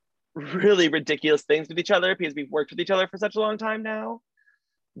really ridiculous things with each other because we've worked with each other for such a long time now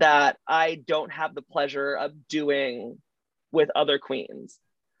that I don't have the pleasure of doing with other queens.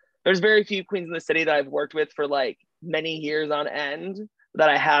 There's very few queens in the city that I've worked with for like many years on end that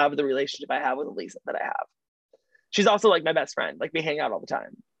I have the relationship I have with Elisa that I have. She's also like my best friend. Like we hang out all the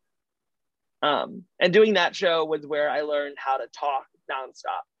time. And doing that show was where I learned how to talk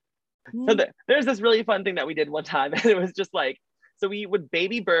nonstop. So there's this really fun thing that we did one time, and it was just like, so we would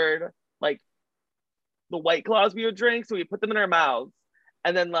baby bird like the White Claws we would drink, so we put them in our mouths,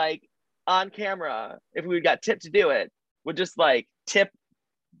 and then like on camera, if we got tipped to do it, would just like tip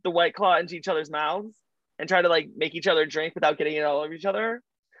the White Claw into each other's mouths and try to like make each other drink without getting it all over each other.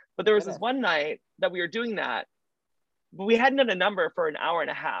 But there was this one night that we were doing that, but we hadn't done a number for an hour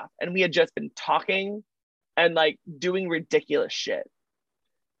and a half, and we had just been talking and like doing ridiculous shit.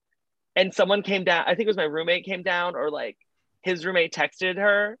 And someone came down, I think it was my roommate came down, or like his roommate texted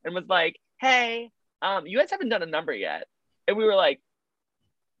her and was like, hey, you guys haven't done a number yet. And we were like,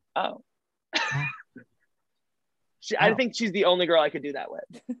 oh. I think she's the only girl I could do that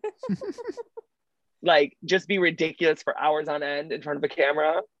with. Like, just be ridiculous for hours on end in front of a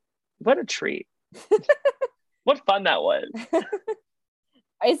camera. What a treat. What fun that was.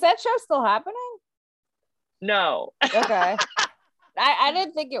 Is that show still happening? No. Okay. I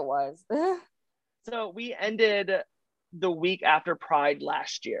didn't think it was. So we ended the week after Pride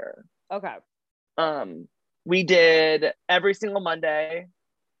last year. Okay. We did every single Monday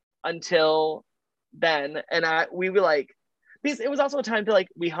until then, and we were like, because it was also a time to like,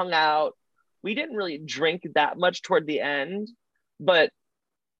 we hung out. We didn't really drink that much toward the end, but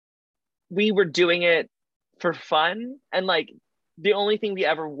we were doing it for fun, and like the only thing we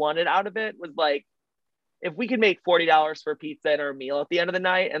ever wanted out of it was like, if we could make $40 for pizza and our meal at the end of the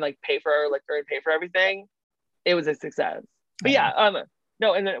night and like pay for our liquor and pay for everything, it was a success. But yeah,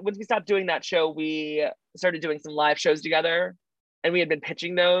 no, and then once we stopped doing that show, we started doing some live shows together, and we had been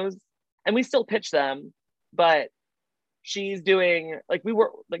pitching those, and we still pitch them, but she's doing like,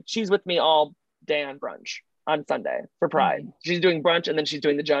 she's with me all day on brunch on Sunday for Pride. She's doing brunch, and then she's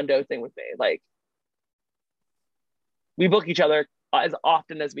doing the John Doe thing with me. Like, we book each other as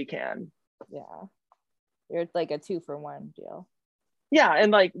often as we can. Yeah. You're like a 2-for-1 deal. Yeah,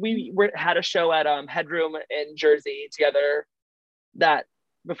 and like we had a show at Headroom in Jersey together that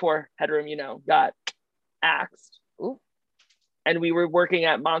before Headroom, got axed. Ooh. And we were working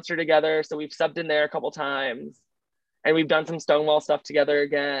at Monster together, so we've subbed in there a couple times, and we've done some Stonewall stuff together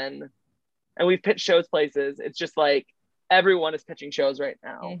again, and we've pitched shows places. It's just like everyone is pitching shows right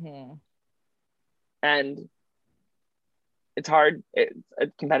now, and it's hard. It's a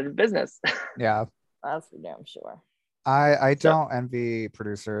competitive business. Yeah. That's for damn sure. I don't envy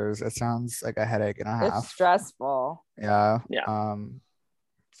producers. It sounds like a headache and a half. It's stressful. Yeah. Yeah.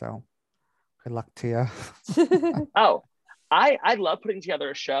 So good luck to you. Oh, I love putting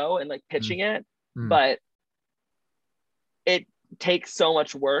together a show and like pitching it, but it takes so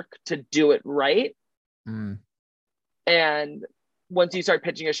much work to do it right. And once you start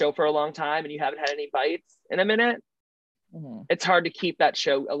pitching a show for a long time and you haven't had any bites in a minute, it's hard to keep that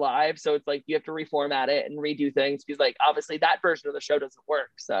show alive. So it's like you have to reformat it and redo things, because like obviously that version of the show doesn't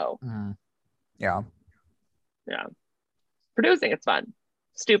work. So yeah. Producing, it's fun.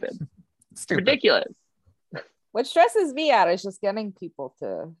 Stupid. Ridiculous. What stresses me out is just getting people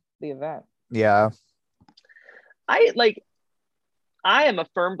to the event. Yeah. I am a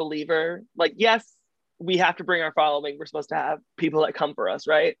firm believer, like, yes, we have to bring our following. We're supposed to have people that come for us,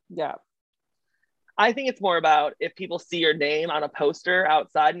 right? Yeah. I think it's more about if people see your name on a poster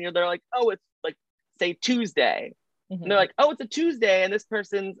outside and they're like, oh, it's like, say Tuesday. And they're like, oh, it's a Tuesday. And this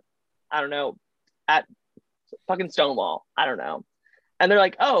person's, I don't know, at fucking Stonewall. I don't know. And they're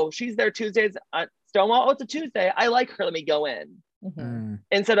like, oh, she's there Tuesdays at Stonewall. Oh, it's a Tuesday. I like her. Let me go in.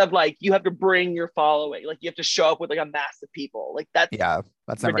 Instead of like, you have to bring your following. Like, you have to show up with like a mass of people. Like, that's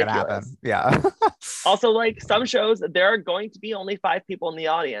never gonna happen. Yeah. Also, like, some shows, there are going to be only 5 people in the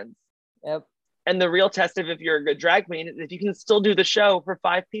audience. Yep. And the real test of if you're a good drag queen is if you can still do the show for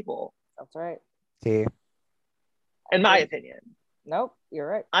 5 people. That's right. See. In my opinion. Nope, you're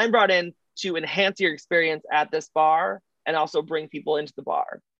right. I'm brought in to enhance your experience at this bar and also bring people into the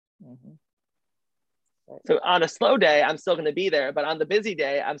bar. Right. So on a slow day, I'm still going to be there, but on the busy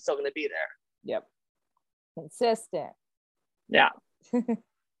day, I'm still going to be there. Yep. Consistent. Yeah.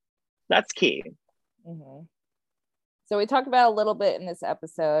 That's key. So we talked about a little bit in this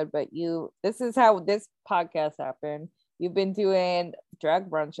episode, but this is how this podcast happened. You've been doing drag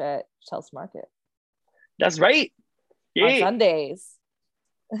brunch at Chelsea Market. That's right. On Sundays.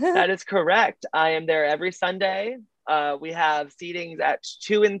 That is correct. I am there every Sunday. We have seatings at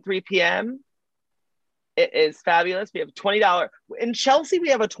 2 and 3 p.m. It is fabulous. We have $20. In Chelsea, we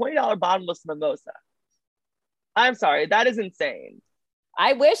have a $20 bottomless mimosa. I'm sorry, that is insane.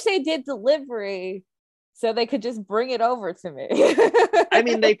 I wish they did delivery so they could just bring it over to me. I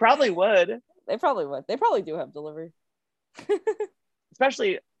mean, they probably would. They probably would. They probably do have delivery.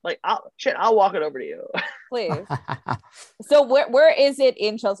 Especially like, I'll walk it over to you. Please. So where is it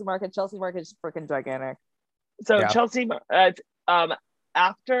in Chelsea Market? Chelsea Market is freaking gigantic. So Yeah. Chelsea,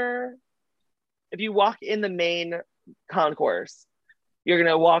 after, if you walk in the main concourse, you're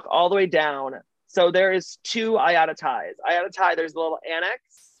gonna walk all the way down. So there is 2 IATA ties. IATA tie, there's a little annex.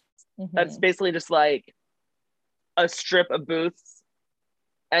 Mm-hmm. That's basically just like a strip of booths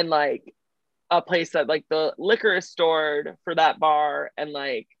and like a place that like the liquor is stored for that bar and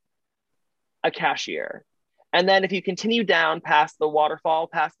like a cashier. And then if you continue down past the waterfall,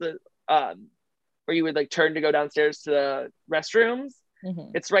 past the where you would like turn to go downstairs to the restrooms,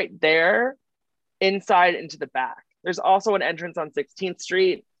 Mm-hmm. it's right there inside into the back. There's also an entrance on 16th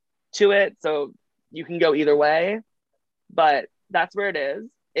Street to it, so you can go either way, but that's where it is.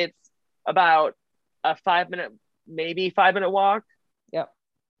 It's about a 5-minute walk. Yep.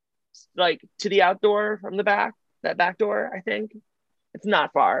 Like to the outdoor from the back, that back door, I think. It's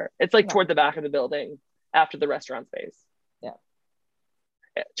not far. It's like toward the back of the building after the restaurant space. Yeah.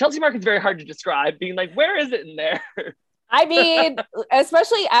 Chelsea Market's very hard to describe, being like, where is it in there? I mean,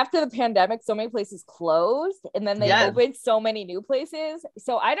 especially after the pandemic, so many places closed and then they opened so many new places.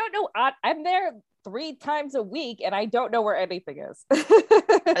 So I don't know. I'm there 3 times a week and I don't know where anything is.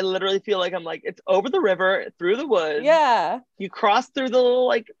 I literally feel like I'm like, it's over the river, through the woods. Yeah. You cross through the little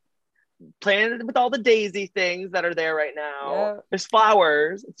like planted with all the daisy things that are there right now. Yeah. There's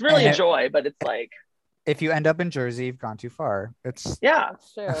flowers. It's really a And joy, but it's like, if you end up in Jersey, you've gone too far. It's yeah.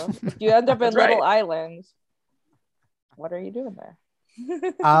 That's true. If you end up in That's Little right. Island, what are you doing there?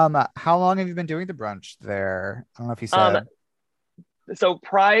 how long have you been doing the brunch there? I don't know if you said. So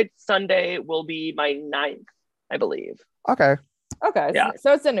Pride Sunday will be my 9th, I believe. Okay, Okay. Yeah.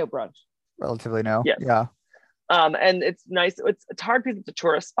 So it's a new brunch. relatively new. Yes. Yeah. And it's nice. It's hard because it's a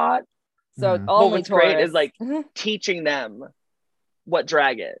tourist spot. So Mhm. only what's great is, tourists. like, teaching them what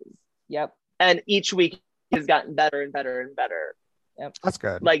drag is. Yep. And each week has gotten better and better and better. That's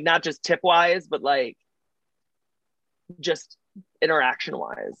good. Like, not just tip wise, but like just interaction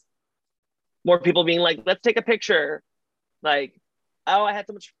wise. More people being like, let's take a picture. Like, oh, I had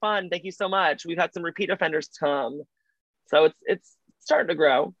so much fun. Thank you so much. We've had some repeat offenders come. So it's starting to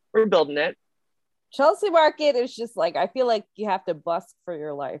grow. We're building it. Chelsea Market is just like, I feel like you have to busk for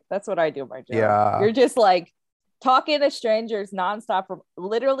your life. That's what I do my job. Yeah. You're just like talking to strangers nonstop from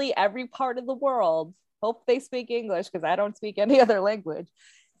literally every part of the world. Hope they speak English because I don't speak any other language.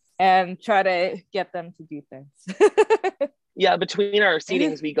 And try to get them to do things. Yeah, between our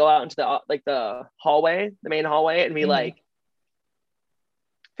seatings, we go out into the hallway, the main hallway, and we like,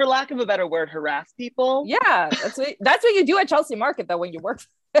 for lack of a better word, harass people. Yeah, that's what you do at Chelsea Market though when you work.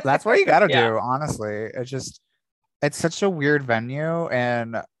 That's what you got to Yeah. do, honestly. It's such a weird venue.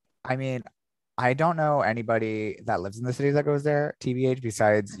 And I mean, I don't know anybody that lives in the city that goes there, TBH,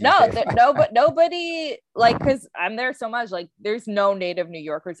 besides you. But nobody, like, because I'm there so much, like, there's no native New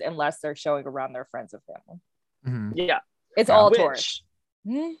Yorkers unless they're showing around their friends and family. Mhm. Yeah. It's Yeah. all Which tourists.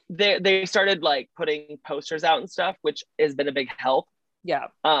 they started like putting posters out and stuff, which has been a big help. Yeah,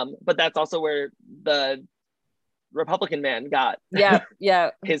 But that's also where the Republican man got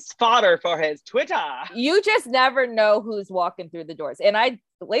yeah. his fodder for his Twitter. You just never know who's walking through the doors. And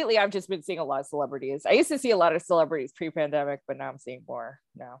lately I've just been seeing a lot of celebrities. I used to see a lot of celebrities pre-pandemic, but now I'm seeing more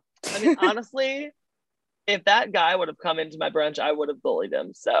now. I mean, honestly, if that guy would have come into my brunch, I would have bullied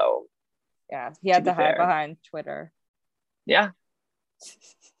him. So Yeah, he had To to be hide fair. behind Twitter. yeah,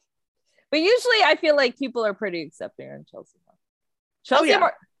 But usually I feel like people are pretty accepting in Chelsea Market. yeah.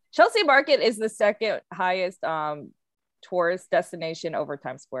 Chelsea Market is the second highest tourist destination over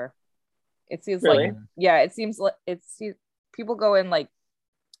Times Square. It seems Really? like, yeah, it seems like people go in like,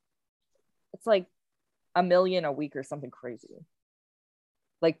 it's like 1 million a week or something crazy,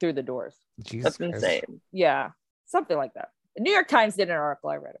 like through the doors. Jesus that's Christ. insane. Yeah, something like that. The New York Times did an article,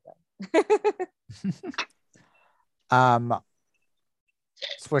 I read about it.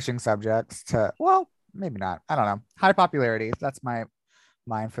 Switching subjects to, well, maybe not. I don't know. High popularity. That's my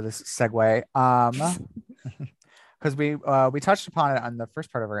mind for this segue. Because we touched upon it on the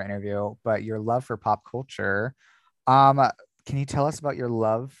first part of our interview, but your love for pop culture. Can you tell us about your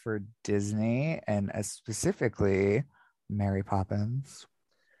love for Disney and specifically Mary Poppins?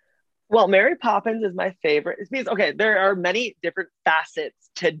 Well, Mary Poppins is my favorite. It means, okay, there are many different facets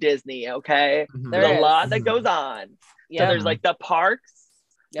to Disney, okay? Mhm. There There's a is. lot that goes on. So Yeah, there's like the parks.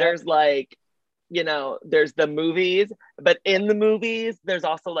 Yep. There's like you know, there's the movies, but in the movies, there's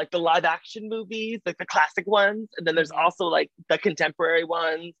also like the live action movies, like the classic ones. And then there's also like the contemporary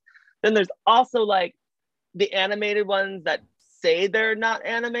ones. Then there's also like the animated ones that say they're not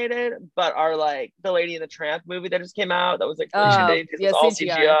animated, but are like the Lady and the Tramp movie that just came out. That was like it was all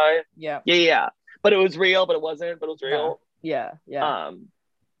CGI. Yeah. But it was real, but it wasn't, but it was real. Yeah.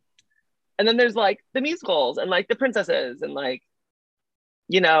 And then there's like the musicals and like the princesses and like,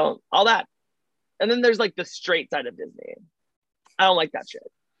 you know, all that. And then there's like the straight side of Disney. I don't like that shit.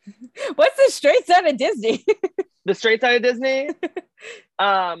 What's the straight side of Disney? The straight side of Disney?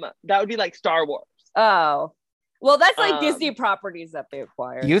 That would be like Star Wars. Oh. Well, that's like Disney properties that they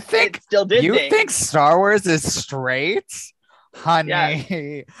acquired. You think it's still Disney? You think Star Wars is straight?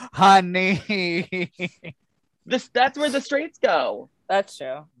 Honey. That's where the straights go. That's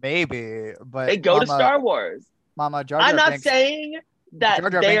true. Maybe, but they go to Star Wars. Mama, Jar I'm not saying that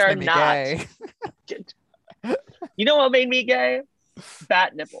they are not. You know what made me gay?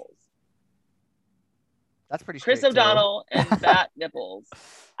 Bat nipples. That's pretty. Chris O'Donnell and bat nipples.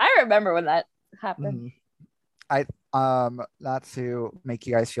 I remember when that happened. Not to make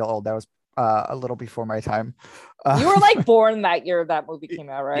you guys feel old, that was a little before my time. You were like born that year that movie came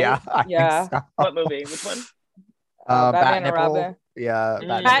out, right? Yeah. I think so. What movie? Which one? Batman and Robin. Yeah.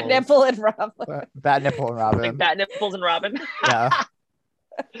 Bat Nipple and Robin. Bat Nipple and Robin. Like Bat Nipples and Robin. Yeah.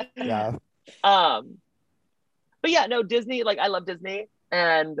 Yeah. But yeah, no, Disney, like I love Disney,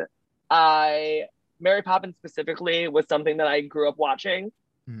 and Mary Poppins specifically was something that I grew up watching.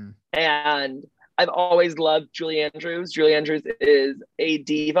 And I've always loved Julie Andrews. Julie Andrews is a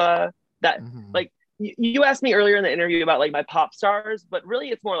diva that like you asked me earlier in the interview about like my pop stars, but really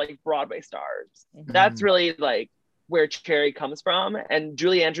it's more like Broadway stars. That's really like where Cherry comes from. And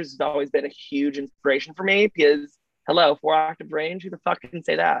Julie Andrews has always been a huge inspiration for me because hello, 4-octave range, who the fuck can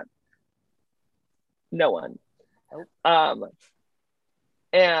say that? No one.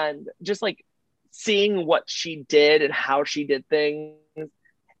 And just like seeing what she did and how she did things,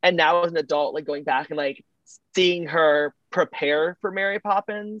 and now as an adult, like going back and like seeing her prepare for Mary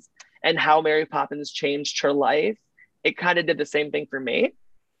Poppins and how Mary Poppins changed her life, it kind of did the same thing for me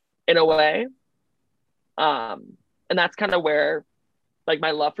in a way. And that's kind of where like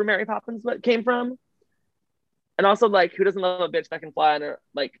my love for Mary Poppins came from. And also like, who doesn't love a bitch that can fly under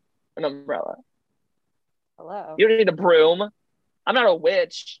like an umbrella? Hello. You don't need a broom. I'm not a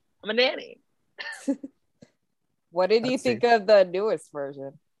witch. I'm a nanny. What did you think of the newest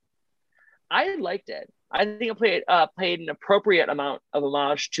version? I liked it. I think it played an appropriate amount of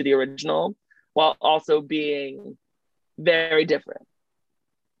homage to the original, while also being very different.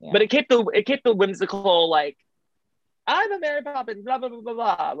 Yeah. But it kept the whimsical, like, I'm a Mary Poppins, blah blah blah blah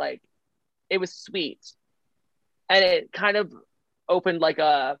blah. Like, it was sweet, and it kind of opened like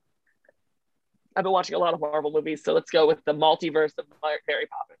a. I've been watching a lot of Marvel movies, so let's go with the multiverse of Mary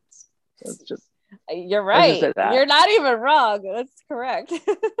Poppins. So it's just. You're right. You're not even wrong. That's correct.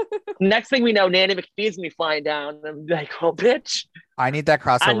 Next thing we know, Nanny McPhee's gonna be flying down, and I'm like, "Oh, bitch! I need that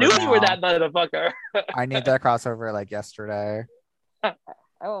crossover. I knew you were that motherfucker." I need that crossover like yesterday. I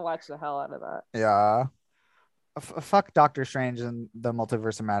will watch the hell out of that. Yeah. Fuck Doctor Strange and the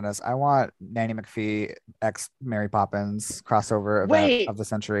Multiverse of Madness. I want Nanny McPhee x Mary Poppins crossover event of the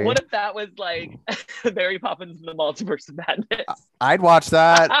century. What if that was like Mary Poppins and the Multiverse of Madness? I'd watch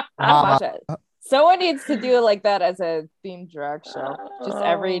that. I'd watch it. Someone needs to do it like that as a themed drag show. Just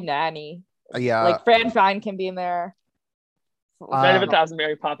every nanny. Yeah. Like Fran Fine can be in there. 9 of 1,000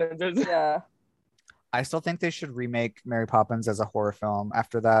 Mary Poppins. Yeah. I still think they should remake Mary Poppins as a horror film.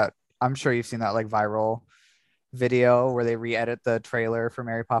 After that, I'm sure you've seen that like viral video where they re-edit the trailer for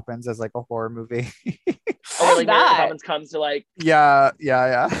Mary Poppins as like a horror movie. Oh, like Mary Poppins comes to like. Yeah. Do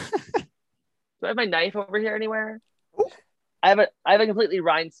I have my knife over here anywhere? Ooh. I have a completely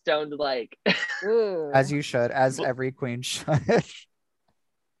rhinestoned like. As you should, as every queen should.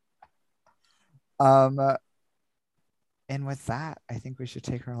 And with that, I think we should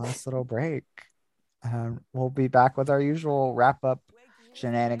take our last little break. We'll be back with our usual wrap up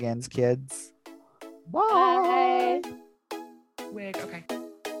shenanigans, kids. Bye. Wig, okay.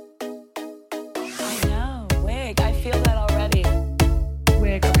 I know, wig. I feel that already.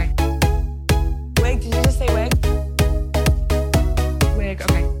 Wig, okay. Wig, did you just say wig? Wig,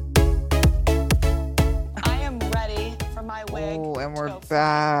 okay. I am ready for my wig. Oh, and we're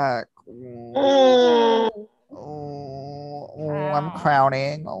back. Oh, I'm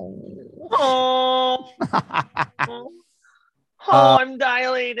crowning. I'm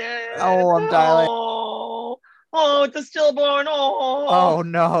dilated. I'm dilated. Oh, it's a stillborn. Oh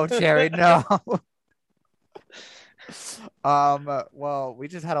no, Cherry, no. Well, we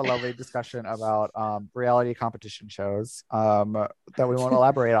just had a lovely discussion about reality competition shows that we won't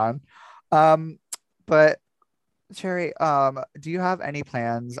elaborate on. But Cherry, do you have any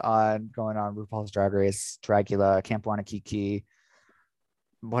plans on going on RuPaul's Drag Race, Dragula, Camp Wanakiki,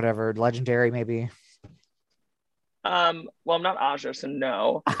 whatever, Legendary maybe? Well, I'm not Aja, so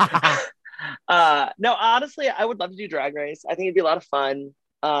no. No, honestly, I would love to do Drag Race. I think it'd be a lot of fun.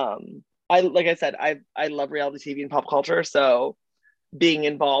 Like I said, I love reality TV and pop culture, so being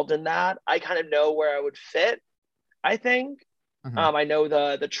involved in that, I kind of know where I would fit, I think. Mhm. I know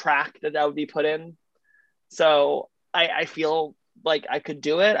the track that would be put in. So I feel like I could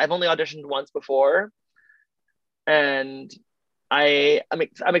do it. I've only auditioned once before. And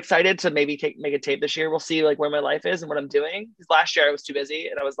I'm excited to maybe make a tape this year. We'll see like where my life is and what I'm doing. Because last year I was too busy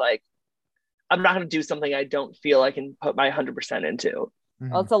and I was like, I'm not going to do something I don't feel I can put my 100% into.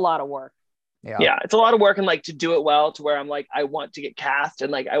 Well, it's a lot of work. Yeah, it's a lot of work, and like to do it well to where I'm like, I want to get cast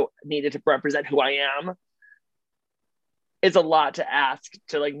and like I needed to represent who I am. It's a lot to ask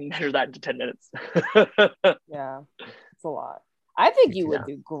to like measure that into 10 minutes. Yeah, it's a lot. I think you would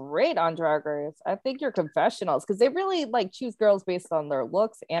Yeah. do great on Drag Race. I think your confessionals, because they really like choose girls based on their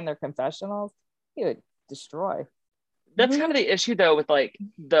looks and their confessionals. You would destroy. That's kind of the issue though with like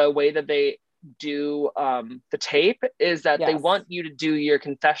the way that they do the tape is that they Yes. want you to do your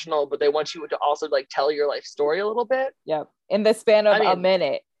confessional, but they want you to also like tell your life story a little bit. Yep. In the span of I mean, a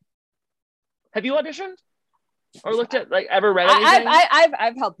minute. Have you auditioned or looked at like ever read anything?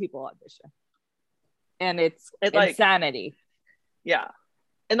 I've helped people audition, and it's like- insanity. Yeah.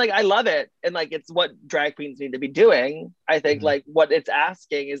 And like I love it, and like it's what drag queens need to be doing. I think Mhm. like what it's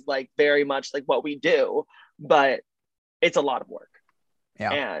asking is like very much like what we do, but it's a lot of work.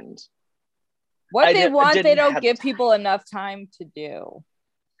 Yeah. And What I they did- want, they didn't don't have give time. people enough time to do.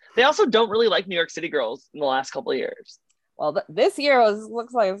 they also don't really like New York City girls in the last couple of years. Well, this year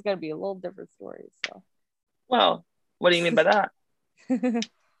looks like it's going to be a little different story. So Well, what do you mean by that?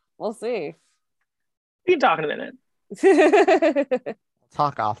 we'll see. We can talk in a minute.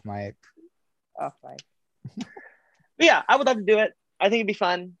 Talk off mic. Oh, fine. But yeah, I would love to do it. I think it'd be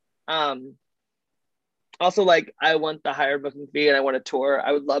fun. Also, like, I want the higher booking fee and I want to tour.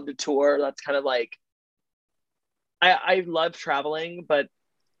 I would love to tour. That's kind of like, I love traveling, but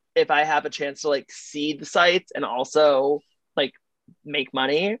if I have a chance to like see the sites and also like make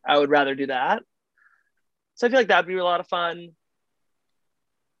money, I would rather do that. So I feel like that'd be a lot of fun.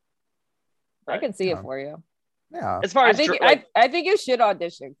 I can see Yeah. it for you. Yeah. As far I as think like, I think you should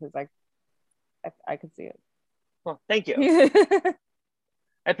audition because I can see well, thank you. it.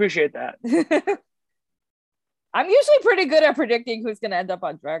 I appreciate that. I'm usually pretty good at predicting who's going to end up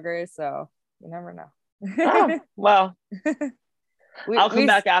on Drag Race, so you never know. Oh, well, I'll come we-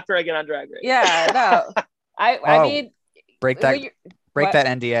 back after I get on Drag Race. Yeah, no. I Oh, mean, Break that when you- break what? that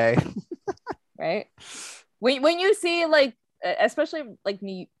NDA. right? When you see like, especially like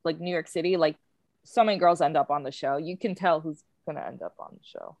New York City, like so many girls end up on the show. You can tell who's going to end up on the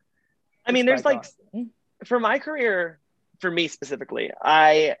show. I mean, Just there's by like, going. for my career, for me specifically,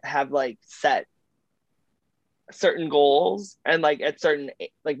 I have like set certain goals and like at certain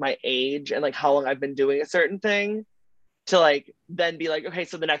like my age and like how long I've been doing a certain thing to like then be like, okay,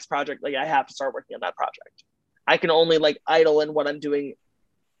 so the next project, like I have to start working on that project. I can only like idle in what I'm doing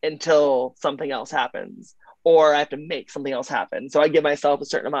until something else happens, or I have to make something else happen. So I give myself a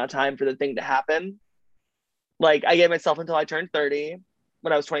certain amount of time for the thing to happen. Like I gave myself until I turned 30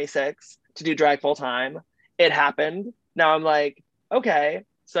 when I was 26 to do drag full time. It happened. Now I'm like, okay,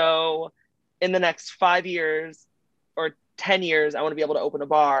 so in the next 5 years or 10 years, I want to be able to open a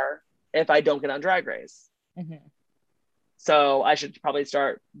bar if I don't get on Drag Race. Mhm. So I should probably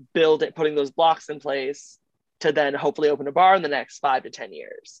start putting those blocks in place to then hopefully open a bar in the next 5 to 10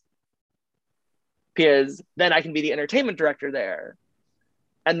 years. Because then I can be the entertainment director there.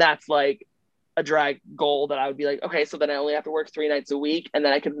 And that's like a drag goal that I would be like, okay, so then I only have to work 3 nights a week and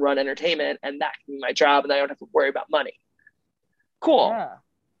then I can run entertainment and that can be my job and I don't have to worry about money. Cool. Yeah.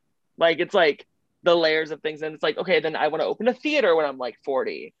 Like it's like the layers of things. And it's like, okay, then I want to open a theater when I'm like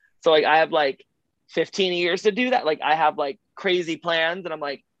 40. So like I have like 15 years to do that. Like I have like crazy plans and I'm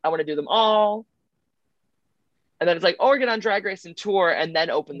like, I want to do them all. And then it's like, or get on Drag Race and tour and then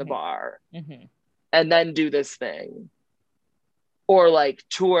open the Mhm. bar Mhm. and then do this thing. Or like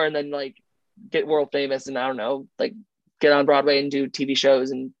tour and then like get world famous and I don't know, like get on Broadway and do TV shows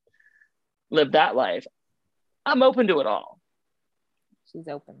and live that life. I'm open to it all. She's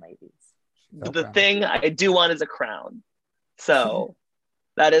open, ladies. But the thing I do want is a crown. So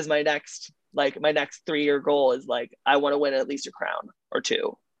that is my next 3-year goal is like, I want to win at least a crown or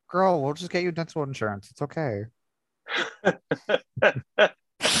 2. Girl, we'll just get you dental insurance. It's okay.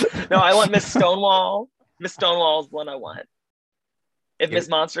 No, I want Miss Stonewall. Miss Stonewall is one I want. If Miss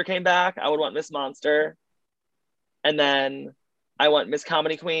Monster came back, I would want Miss Monster. And then I want Miss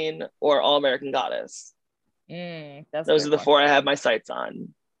Comedy Queen or All American Goddess. Those are the four I have my sights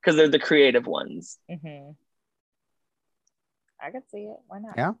on because they're the creative ones. Mm-hmm. I could see it. Why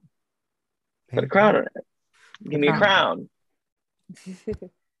not? Yeah. Put a crown on it. Give me a crown.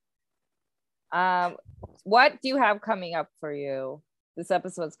 What do you have coming up for you? This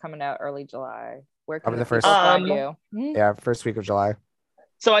episode's coming out early July. Where can the first find you? Yeah, first week of July.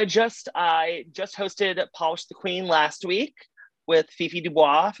 So I just hosted Polish the Queen last week with Fifi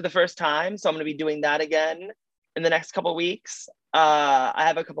Dubois for the first time. So I'm going to be doing that again in the next couple of weeks. I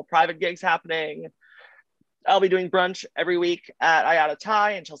have a couple private gigs happening. I'll be doing brunch every week at Ayata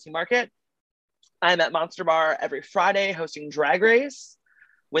Thai in Chelsea Market. I'm at Monster Bar every Friday hosting Drag Race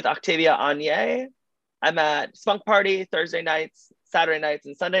with Octavia Anye. I'm at Spunk Party Thursday nights, Saturday nights,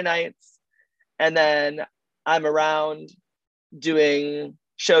 and Sunday nights. And then I'm around doing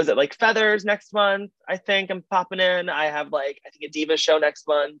shows at like Feathers next month. I think I'm popping in. I have like, I think a Diva show next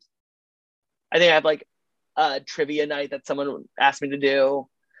month. I think I have like a trivia night that someone asked me to do.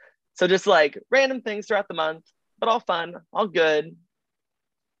 So just like random things throughout the month, but all fun, all good.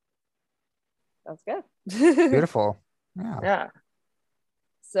 That's good. Beautiful. Yeah.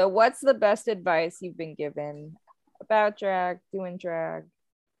 So what's the best advice you've been given about drag, doing drag,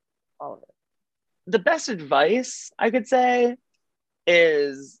 all of it? The best advice I could say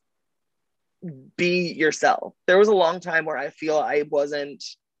is be yourself. There was a long time where I feel I wasn't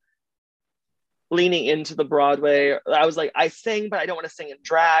leaning into the Broadway. I was like, I sing, but I don't want to sing in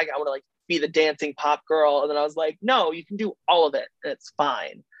drag. I want to like be the dancing pop girl. And then I was like, no, you can do all of it and it's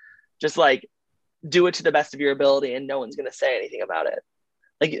fine. Just like do it to the best of your ability and no one's going to say anything about it.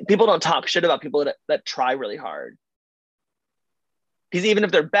 Like people don't talk shit about people that try really hard. Because even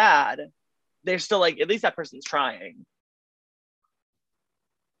if they're bad, they're still like, at least that person's trying.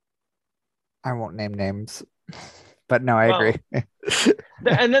 I won't name names, but no, I agree.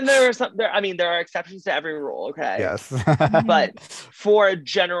 And then there are exceptions to every rule, okay? Yes. But for a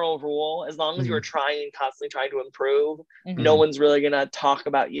general rule, as long as you're trying and constantly trying to improve, no one's really going to talk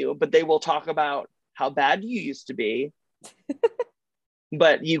about you, but they will talk about how bad you used to be.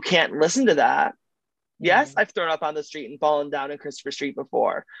 But you can't listen to that. Yes, I've thrown up on the street and fallen down in Christopher Street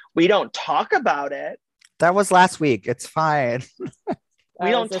before. We don't talk about it. That was last week. It's fine.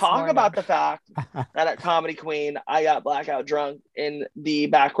 We don't talk about the fact that at Comedy Queen, I got blackout drunk in the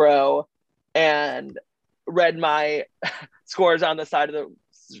back row and read my scores on the side of the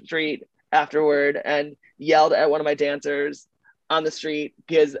street afterward and yelled at one of my dancers on the street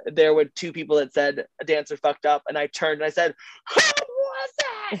because there were two people that said a dancer fucked up. And I turned and I said, "Who was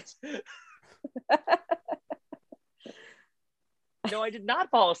it?" No, I did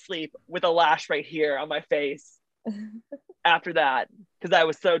not fall asleep with a lash right here on my face after that because I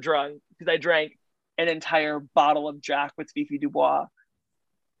was so drunk because I drank an entire bottle of Jack with Fifi Dubois.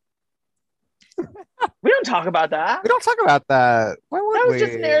 We don't talk about that. We don't talk about that. Why would that was we?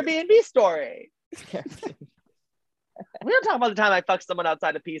 just an Airbnb story. We don't talk about the time I fucked someone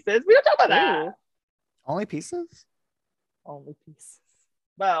outside of Pieces. We don't talk about that. Only Pieces? Only Pieces.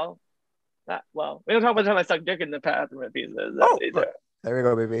 Well, we don't talk about the time I sucked dick in the bathroom at Pieces. There we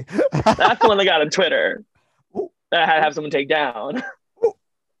go, baby. That's the one that got on Twitter. That I had to have someone take down.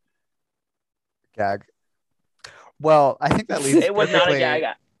 Gag. Well, I think that leads. It was not a gag.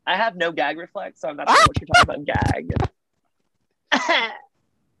 I have no gag reflex, so I'm not sure what you're talking about. Gag.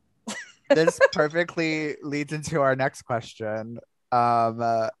 This perfectly leads into our next question.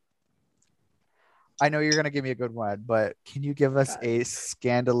 I know you're going to give me a good one, but can you give us a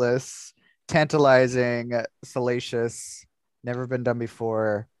scandalous, tantalizing, salacious, never been done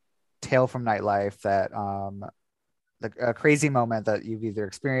before tale from nightlife that a crazy moment that you've either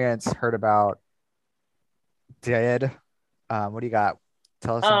experienced, heard about, did? What do you got?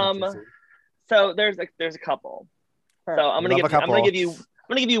 Tell us. So there's a couple. So I'm gonna give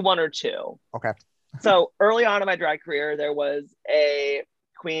you one or two. Okay. So early on in my drag career, there was a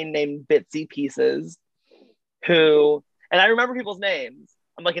queen named Bitsy Pieces who, and I remember people's names.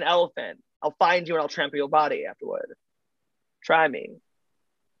 I'm like an elephant. I'll find you and I'll trample your body afterward. Try me.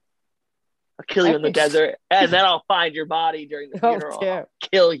 I'll kill you in the desert, and then I'll find your body during the funeral. I'll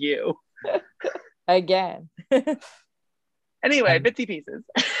kill you. Again. Anyway, Bitsy Pieces.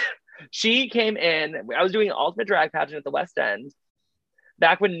 She came in. I was doing Ultimate Drag Pageant at the West End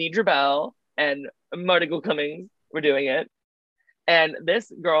back when Nidra Bell and Martigal Cummings were doing it. And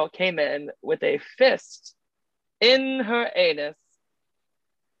this girl came in with a fist in her anus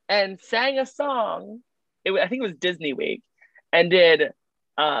and sang a song I think it was Disney Week, and did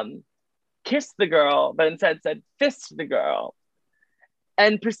kiss the girl, but instead said fist the girl,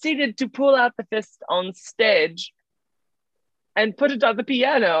 and proceeded to pull out the fist on stage and put it on the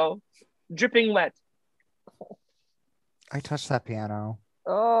piano, dripping wet. I touched that piano.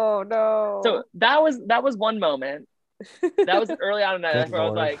 Oh no. So that was one moment. That was early on in the night Good where I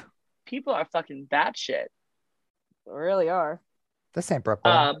was Lord. like, people are fucking batshit. Really are. This ain't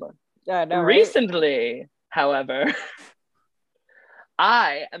Brooklyn. Yeah, no, right? Recently, however,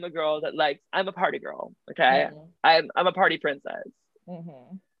 I am a girl that I'm a party girl. Okay, I'm a party princess.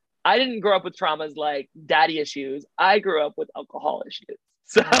 I didn't grow up with traumas like daddy issues. I grew up with alcohol issues.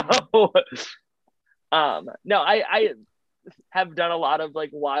 So, no, I have done a lot of like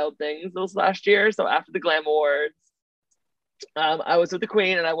wild things this last year. So after the Glam Awards, I was with the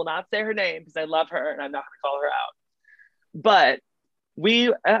queen, and I will not say her name because I love her and I'm not going to call her out. But we,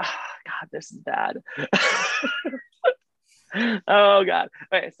 God, this is bad. Oh God.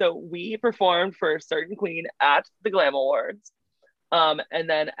 Okay, so we performed for a certain queen at the Glam Awards. And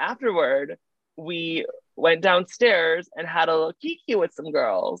then afterward, we went downstairs and had a little kiki with some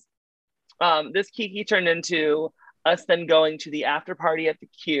girls. This kiki turned into us then going to the after party at the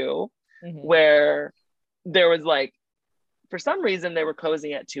Q, where there was like, for some reason, they were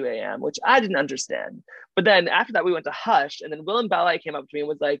closing at 2 a.m., which I didn't understand. But then after that, we went to Hush, and then Willem Ballet came up to me and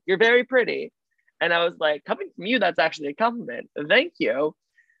was like, "You're very pretty." And I was like, coming from you, that's actually a compliment. Thank you.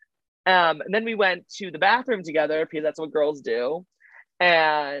 And then we went to the bathroom together because that's what girls do.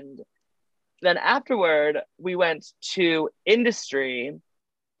 And then afterward, we went to Industry.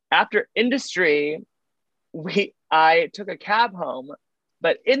 After Industry, I took a cab home.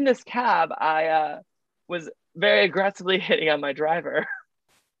 But in this cab, I was very aggressively hitting on my driver.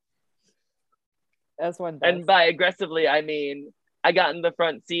 As one does. And by aggressively, I mean, I got in the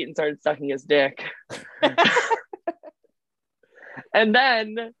front seat and started sucking his dick. And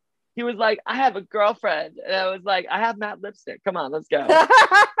then he was like, "I have a girlfriend." And I was like, "I have matte lipstick. Come on, let's go."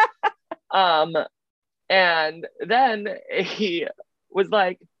 And then he was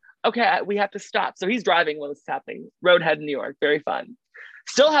like, "Okay, we have to stop." So he's driving while this is happening. Roadhead, New York. Very fun.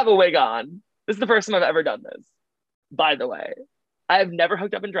 Still have a wig on. This is the first time I've ever done this, by the way. I've never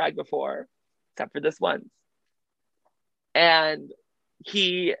hooked up in drag before, except for this once. And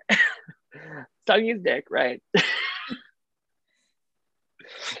he sucking his dick, right?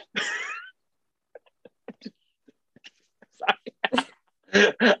 Sorry.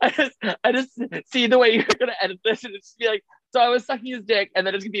 I just see the way you're gonna edit this, and it's be like, so I was sucking his dick, and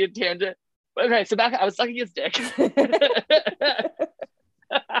then it's gonna be a tangent. Okay, so I was sucking his dick.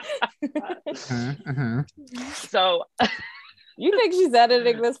 So you think she's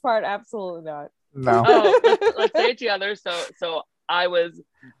editing this part? Absolutely not. No. Oh, let's say it together. So I was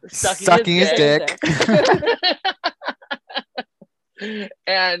sucking his dick.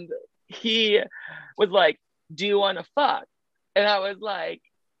 And he was like, "Do you want to fuck?" And I was like,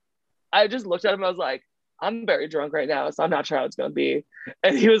 I just looked at him. I was like, "I'm very drunk right now, so I'm not sure how it's gonna be."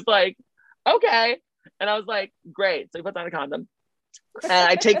 And he was like, "Okay." And I was like, "Great." So he puts on a condom, and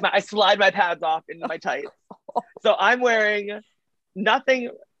I slide my pads off into my tights. So I'm wearing nothing.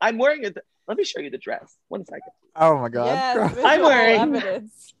 Let me show you the dress. 1 second. Oh my God.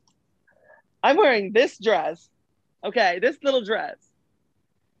 Yes, I'm wearing this dress. Okay, this little dress.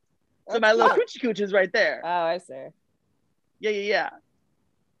 So my little coochie cooch is right there. Oh, I see. Yeah.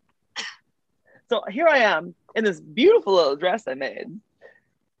 So here I am in this beautiful little dress I made,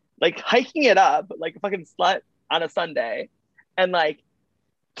 like hiking it up like a fucking slut on a Sunday, and like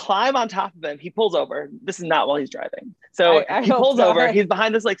climb on top of him. He pulls over. This is not while he's driving. So he pulls over. He's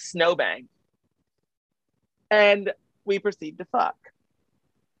behind this like snowbank, and we proceed to fuck.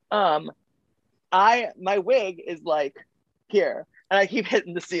 My wig is like here, and I keep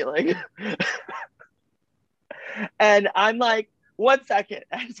hitting the ceiling. And I'm like, 1 second.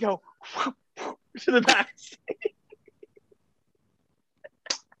 I just go to the back seat.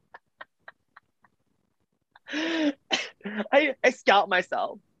 I scalp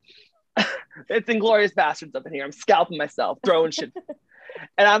myself. It's Inglourious Bastards up in here. I'm scalping myself, throwing shit.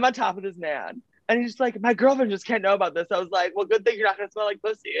 And I'm on top of this man. And he's just like, "My girlfriend just can't know about this." I was like, "Well, good thing you're not going to smell like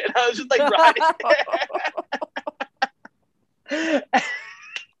pussy." And I was just like riding.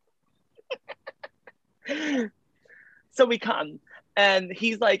 So we come. And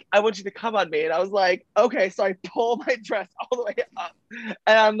he's like, "I want you to come on me." And I was like, "Okay." So I pull my dress all the way up.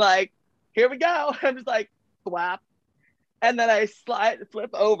 And I'm like, "Here we go." I'm just like, thwap. And then I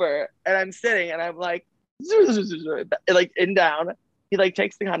flip over, and I'm sitting, and I'm like, like in down. He like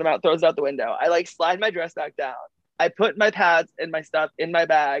takes the condom out, throws it out the window. I like slide my dress back down. I put my pads and my stuff in my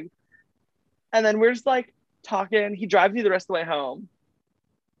bag. And then we're just like talking. He drives me the rest of the way home.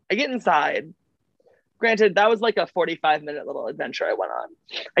 I get inside. Granted, that was like a 45-minute little adventure I went on.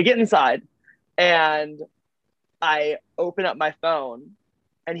 I get inside and I open up my phone,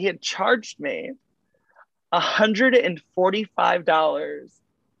 and he had charged me $145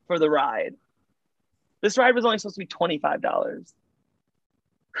 for the ride. This ride was only supposed to be $25.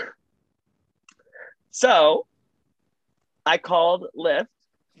 So I called Lyft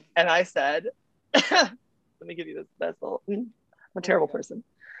and I said, let me give you this best little, I'm a terrible person.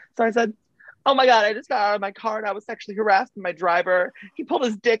 So I said, oh my God, I just got out of my car and I was sexually harassed by my driver. He pulled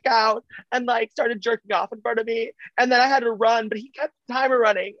his dick out and like started jerking off in front of me. And then I had to run, but he kept the timer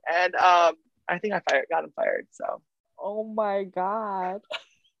running. And I think I got him fired. So. Oh my God.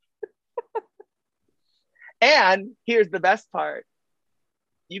 And here's the best part.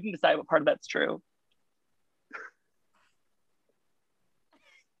 You can decide what part of that's true.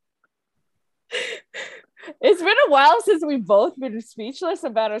 It's been a while since we've both been speechless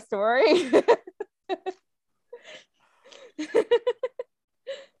about a story.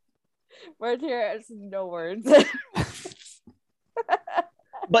 Right here, it's no words.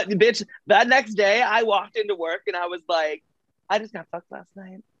 But bitch, that next day I walked into work and I was like, I just got fucked last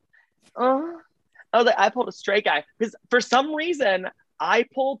night. I was like, I pulled a straight guy. Because for some reason, I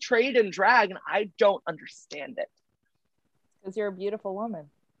pull trade and drag and I don't understand it. Because you're a beautiful woman.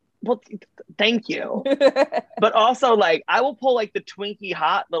 Well, thank you. But also, like, I will pull like the Twinkie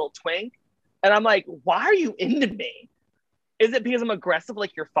hot little twink. And I'm like, why are you into me? Is it because I'm aggressive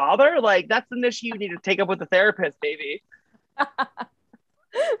like your father? Like, that's an issue you need to take up with a therapist, baby.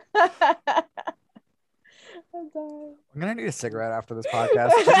 I'm dying. I'm gonna need a cigarette after this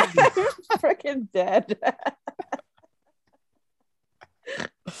podcast. Freaking dead.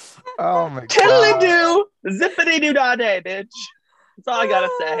 Oh my God. Tiddly do, zippity doo dah day, bitch. That's all I gotta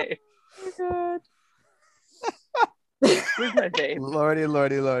say. Oh Where's my vape? Lordy,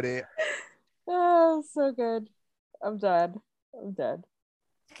 lordy, lordy. Oh, so good. I'm dead. Okay.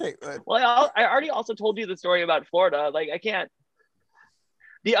 Well, I already also told you the story about Florida. Like, I can't.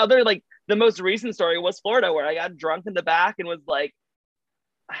 The other, like, the most recent story was Florida, where I got drunk in the back and was like,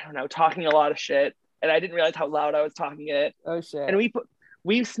 I don't know, talking a lot of shit, and I didn't realize how loud I was talking it. Oh shit. And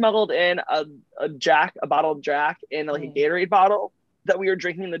we smuggled in a bottle of Jack in like a Gatorade bottle that we were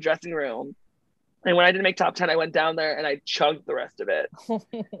drinking in the dressing room. And when I didn't make top 10, I went down there and I chugged the rest of it.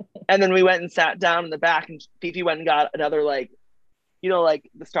 And then we went and sat down in the back, and Fifi went and got another, like, you know, like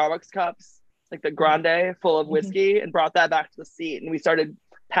the Starbucks cups, like the grande full of whiskey, and brought that back to the seat. And we started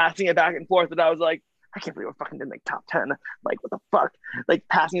passing it back and forth. And I was like, I can't believe I fucking didn't make top 10. Like, what the fuck? Like,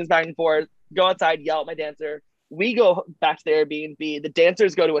 passing this back and forth, go outside, yell at my dancer. We go back to the Airbnb. The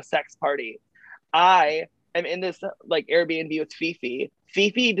dancers go to a sex party. I am in this like Airbnb with Fifi.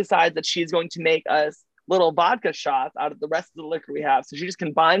 Fifi decides that she's going to make us little vodka shots out of the rest of the liquor we have. So she just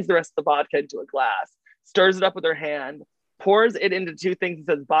combines the rest of the vodka into a glass, stirs it up with her hand, pours it into two things and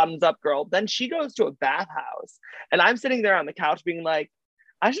says, bottoms up, girl. Then she goes to a bathhouse. And I'm sitting there on the couch being like,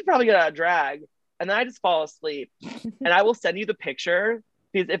 I should probably get out of drag. And then I just fall asleep. And I will send you the picture,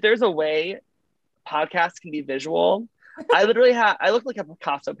 because if there's a way podcasts can be visual, I look like a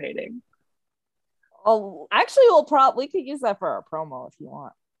Picasso painting. Oh, actually, we could use that for our promo if you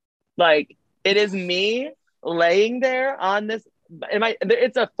want. Like, it is me laying there on this.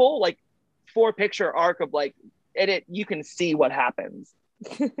 It's a full like 4-picture arc of like it. You can see what happens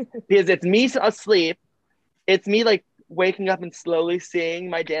because it's me asleep. It's me like waking up and slowly seeing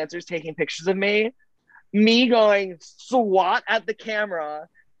my dancers taking pictures of me. Me going swat at the camera,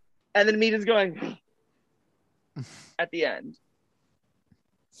 and then me just going at the end.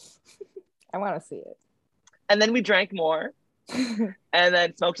 I want to see it. And then we drank more and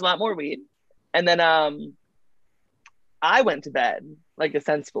then smoked a lot more weed. And then I went to bed like a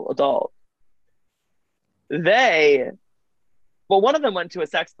sensible adult. One of them went to a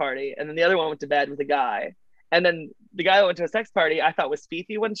sex party, and then the other one went to bed with a guy. And then the guy that went to a sex party, I thought was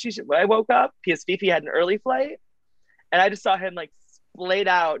Fifi when I woke up, because Fifi had an early flight. And I just saw him like splayed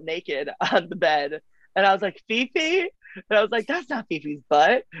out naked on the bed. And I was like, Fifi? And I was like, that's not Fifi's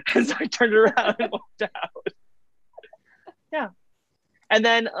butt. And so I turned around and walked out. Yeah. And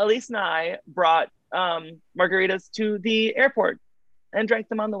then Elise and I brought margaritas to the airport and drank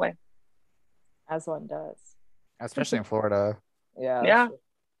them on the way. As one does. Especially in Florida. Yeah. Yeah.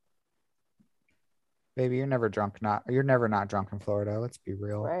 Baby, you're never not drunk in Florida. Let's be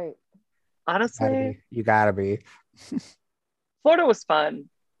real. Right. Honestly, you gotta be. Florida was fun.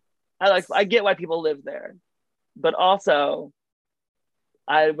 I get why people live there, but also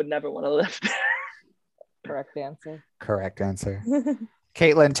I would never want to live there. Correct answer. Correct answer.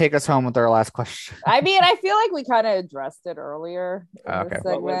 Caitlin, take us home with our last question. I mean, I feel like we kind of addressed it earlier in Okay. this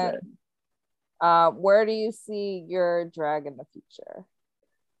What was segment. it? Where do you see your drag in the future?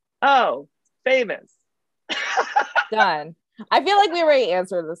 Oh, famous. Done. I feel like we already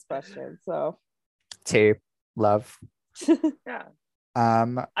answered this question. So T, love. Yeah.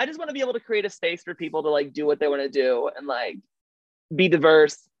 I just want to be able to create a space for people to like do what they want to do and like be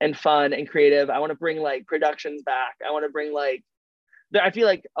diverse and fun and creative. I want to bring like productions back. I want to bring like, I feel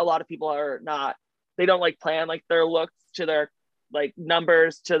like a lot of people are not, they don't like plan like their looks to their like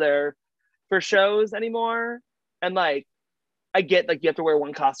numbers to their for shows anymore. And like, I get like you have to wear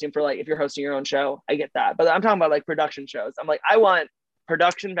one costume for like if you're hosting your own show. I get that. But I'm talking about like production shows. I'm like, I want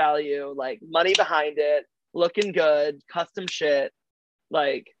production value, like money behind it, looking good, custom shit.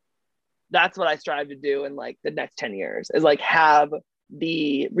 Like that's what I strive to do in like the next 10 years is like have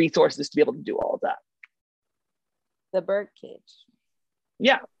the resources to be able to do all of that. the birdcage.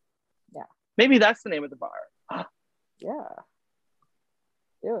 Yeah. Yeah. Maybe that's the name of the bar. Yeah.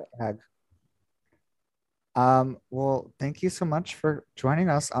 Do it. Drag. Well, thank you so much for joining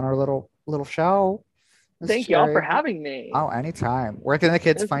us on our little show. Miss Thank y'all for Cherry. having me. Oh, anytime. Where can the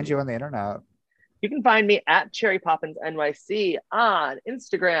kids This find is- you on the internet? You can find me at Cherry Poppins NYC on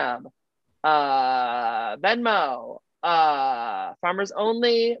Instagram, Venmo, Farmers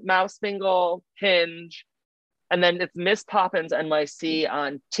Only, Mouse Mingle, Hinge, and then it's Miss Poppins NYC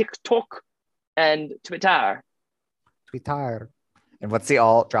on TikTok and Twitter. Twitter. And what's the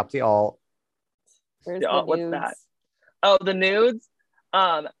alt? Drop the alt. Where's Yeah, the what's nudes? that? Oh, the nudes,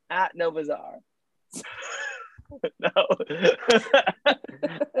 at Novazar. No.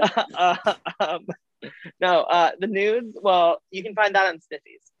 The nudes. Well, you can find that on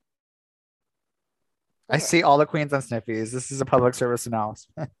Sniffies. I see all the queens on Sniffies. This is a public service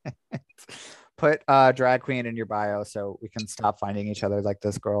announcement. Put drag queen in your bio so we can stop finding each other like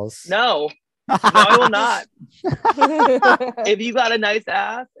this, girls. No, I will not. If you got a nice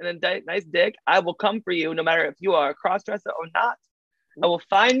ass and a nice dick, I will come for you no matter if you are a crossdresser or not. I will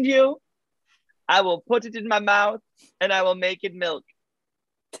find you. I will put it in my mouth and I will make it milk.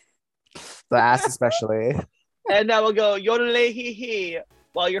 The ass especially. And I will go yodel hee hee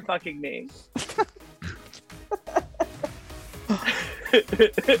while you're fucking me.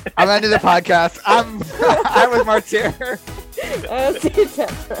 I'm ending the podcast. I was Martyr. See you,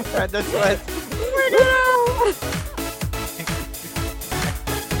 Jennifer. Brenda Swift.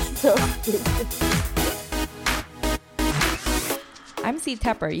 So stupid. I'm C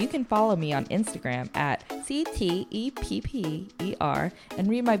Tepper. You can follow me on Instagram at CTEPPER and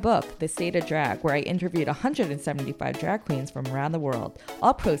read my book, The State of Drag, where I interviewed 175 drag queens from around the world.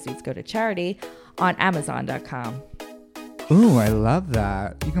 All proceeds go to charity on Amazon.com. Ooh, I love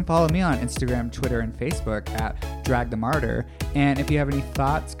that. You can follow me on Instagram, Twitter, and Facebook at Drag the Martyr. And if you have any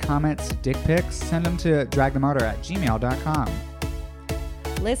thoughts, comments, dick pics, send them to dragthemartyr@gmail.com.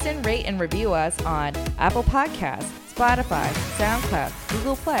 Listen, rate, and review us on Apple Podcasts, Spotify, SoundCloud,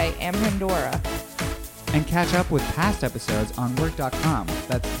 Google Play, and Pandora. And catch up with past episodes on work.com.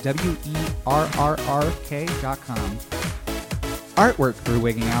 That's WERRRK.com. Artwork for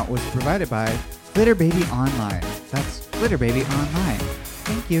Wigging Out was provided by Glitter Baby Online. That's Glitter Baby Online.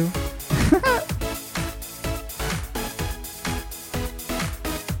 Thank you.